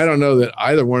 Paused. I don't know that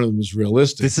either one of them is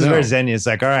realistic. This is where Zenya's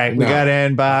like, all right, we got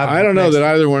in, Bob. I don't know that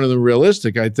either one of them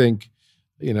realistic. I think,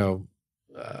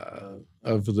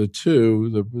 of the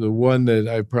two, the one that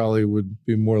I probably would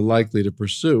be more likely to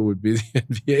pursue would be the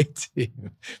NBA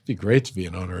team. It'd be great to be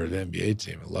an owner of an NBA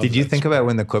team. I love Did you think about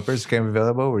when the Clippers came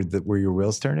available? Were your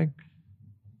wheels turning?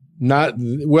 Not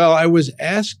well. I was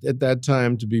asked at that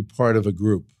time to be part of a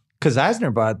group because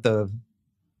Eisner bought the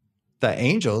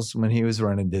Angels when he was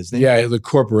running Disney. Yeah, the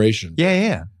corporation.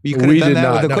 Yeah. You could have done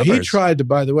that with the Clippers. He tried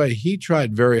by the way, he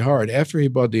tried very hard after he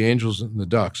bought the Angels and the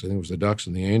Ducks. I think it was the Ducks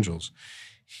and the Angels.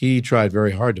 He tried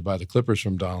very hard to buy the Clippers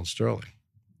from Donald Sterling.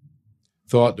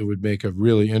 Thought it would make a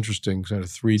really interesting kind of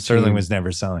 3-team. Sterling was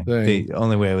never selling. Thing. The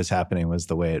only way it was happening was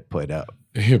the way it played out.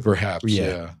 Perhaps,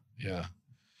 yeah.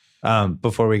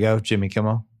 Before we go, Jimmy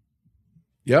Kimmel.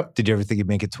 Yep. Did you ever think he'd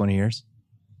make it 20 years?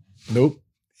 Nope.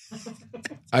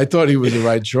 I thought he was the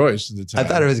right choice at the time. I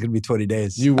thought it was going to be 20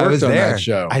 days. You worked on that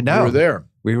show. I know. You were there.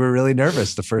 We were really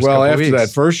nervous the first couple of weeks. Well, after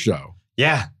that first show.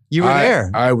 Yeah. You were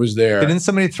there. I was there. Didn't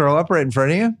somebody throw up right in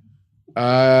front of you?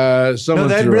 Someone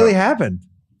that threw really up. happened.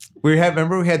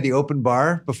 Remember we had the open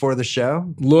bar before the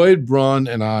show? Lloyd Braun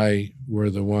and I were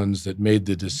the ones that made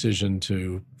the decision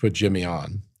to put Jimmy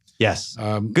on. Yes.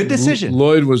 Good decision.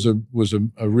 Lloyd was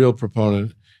a real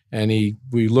proponent, and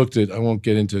we looked at, I won't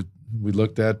get into, we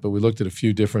looked at a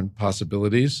few different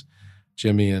possibilities.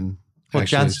 Jimmy and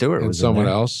Jon Stewart was someone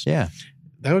else. Yeah.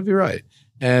 That would be right.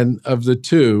 And of the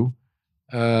two,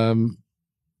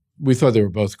 we thought they were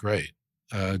both great.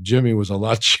 Jimmy was a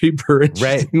lot cheaper,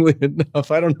 interestingly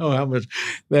enough. I don't know how much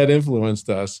that influenced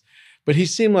us. But he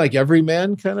seemed like every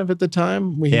man kind of at the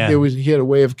time. He had a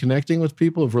way of connecting with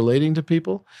people, of relating to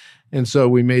people. And so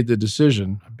we made the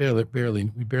decision. We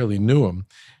barely knew him.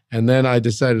 And then I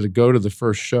decided to go to the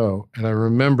first show. And I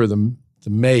remember the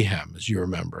mayhem, as you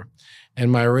remember.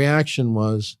 And my reaction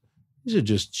was, these are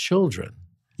just children.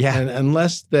 Yeah. And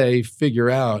unless they figure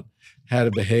out how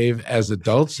to behave as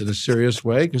adults in a serious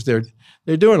way, because they're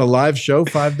doing a live show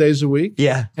 5 days a week.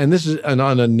 Yeah. And this is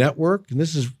on a network, and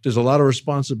there's a lot of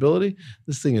responsibility.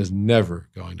 This thing is never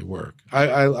going to work.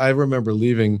 I remember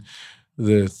leaving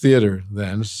the theater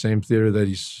then, same theater that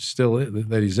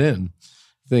he's in,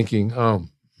 thinking, oh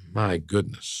my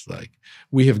goodness, like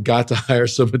we have got to hire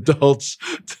some adults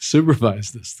to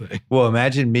supervise this thing. Well,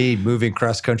 imagine me moving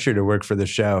cross country to work for the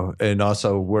show and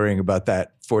also worrying about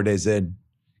that 4 days in.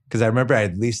 Because I remember I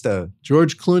had at least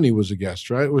George Clooney was a guest,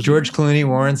 right? George Clooney,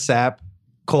 Warren Sapp,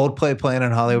 Coldplay playing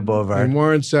on Hollywood Boulevard. And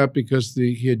Warren Sapp because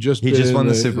he just won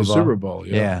the Super Bowl.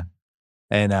 Yeah.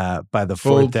 And by the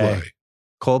fourth day,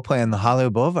 Coldplay on the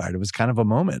Hollywood Boulevard. It was kind of a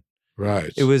moment.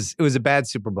 Right. It was a bad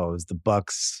Super Bowl. It was the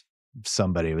Bucks.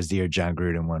 It was the year John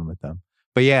Gruden won with them.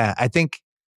 But yeah, I think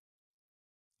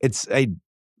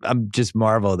I'm just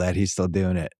marvel that he's still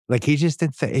doing it. Like he just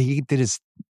did his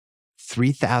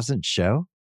 3,000th show.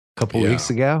 couple weeks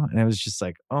ago, and it was just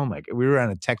like, oh my God. We were on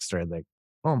a text thread like,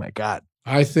 oh my God.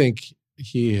 I think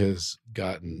he has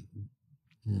gotten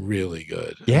really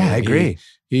good. Yeah, I agree.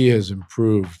 He has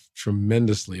improved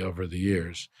tremendously over the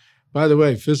years. By the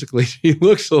way, physically, he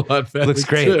looks a lot better. Looks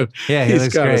great. Too. Yeah, he's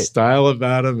looks got great. a style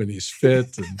about him, and he's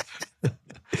fit.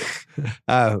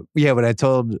 And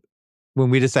When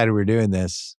we decided we were doing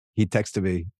this, he texted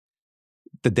me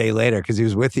the day later because he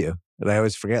was with you, and I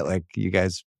always forget. Like you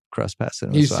guys cross paths.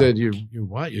 He said, "You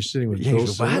what? You're sitting with Bill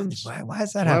Simmons? Why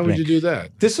is that happening? Why would you do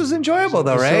that? This was enjoyable,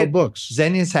 though, right? Sell books.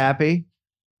 Zenya's happy.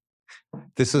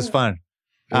 This was fun.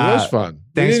 It was fun.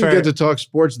 We didn't get to talk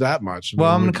sports that much.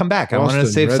 I'm going to come back. I want to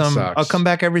save some. I'll come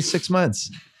back every 6 months.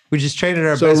 We just traded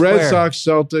our best player. Red Sox,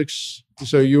 Celtics.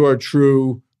 So you are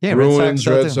true Bruins,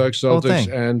 Red Sox, Celtics,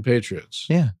 and Patriots.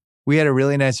 Yeah. We had a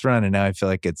really nice run, and now I feel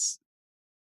like it's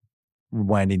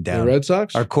winding down. The Red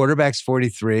Sox? Our quarterback's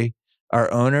 43.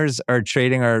 Our owners are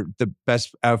trading the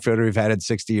best outfielder we've had in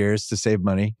 60 years to save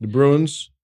money. The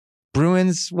Bruins?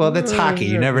 Well, that's hockey.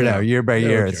 You never know. Year by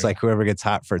year, it's like whoever gets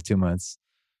hot for 2 months.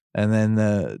 And then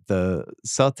the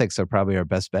Celtics are probably our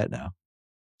best bet now.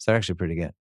 So they're actually pretty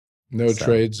good. No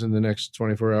trades in the next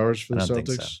 24 hours for the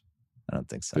Celtics? I don't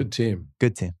think so. Good team.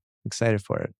 Excited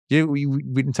for it. We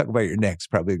didn't talk about your Knicks.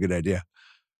 Probably a good idea.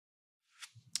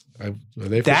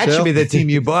 That should be the team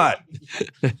you bought.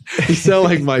 You sound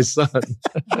like my son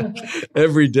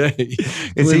every day.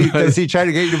 Does he try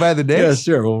to get you to buy the Knicks? Yeah,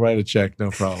 sure. We'll write a check.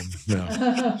 No problem. No.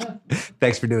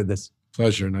 Thanks for doing this.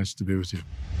 Pleasure. Nice to be with you.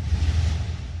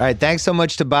 All right. Thanks so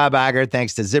much to Bob Iger.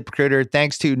 Thanks to ZipRecruiter.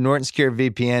 Thanks to Norton Secure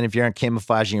VPN. If you aren't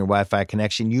camouflaging your Wi-Fi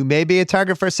connection, you may be a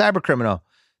target for a cyber criminal.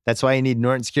 That's why you need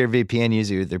Norton Secure VPN.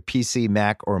 Use either PC,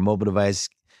 Mac, or mobile device.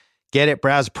 Get it.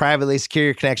 Browse privately. Secure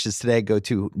your connections today. Go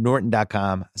to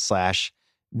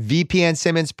norton.com/VPN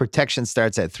Simmons. Protection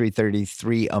starts at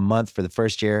 $333 a month for the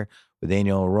first year with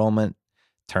annual enrollment.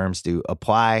 Terms do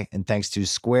apply. And thanks to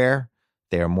Square,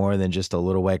 they are more than just a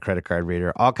little white credit card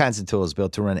reader. All kinds of tools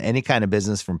built to run any kind of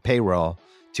business from payroll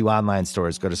to online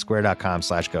stores. Go to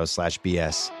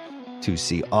square.com/go/BS to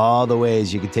see all the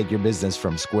ways you can take your business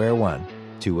from square one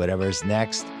to whatever's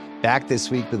next. Back this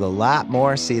week with a lot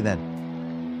more. See you then.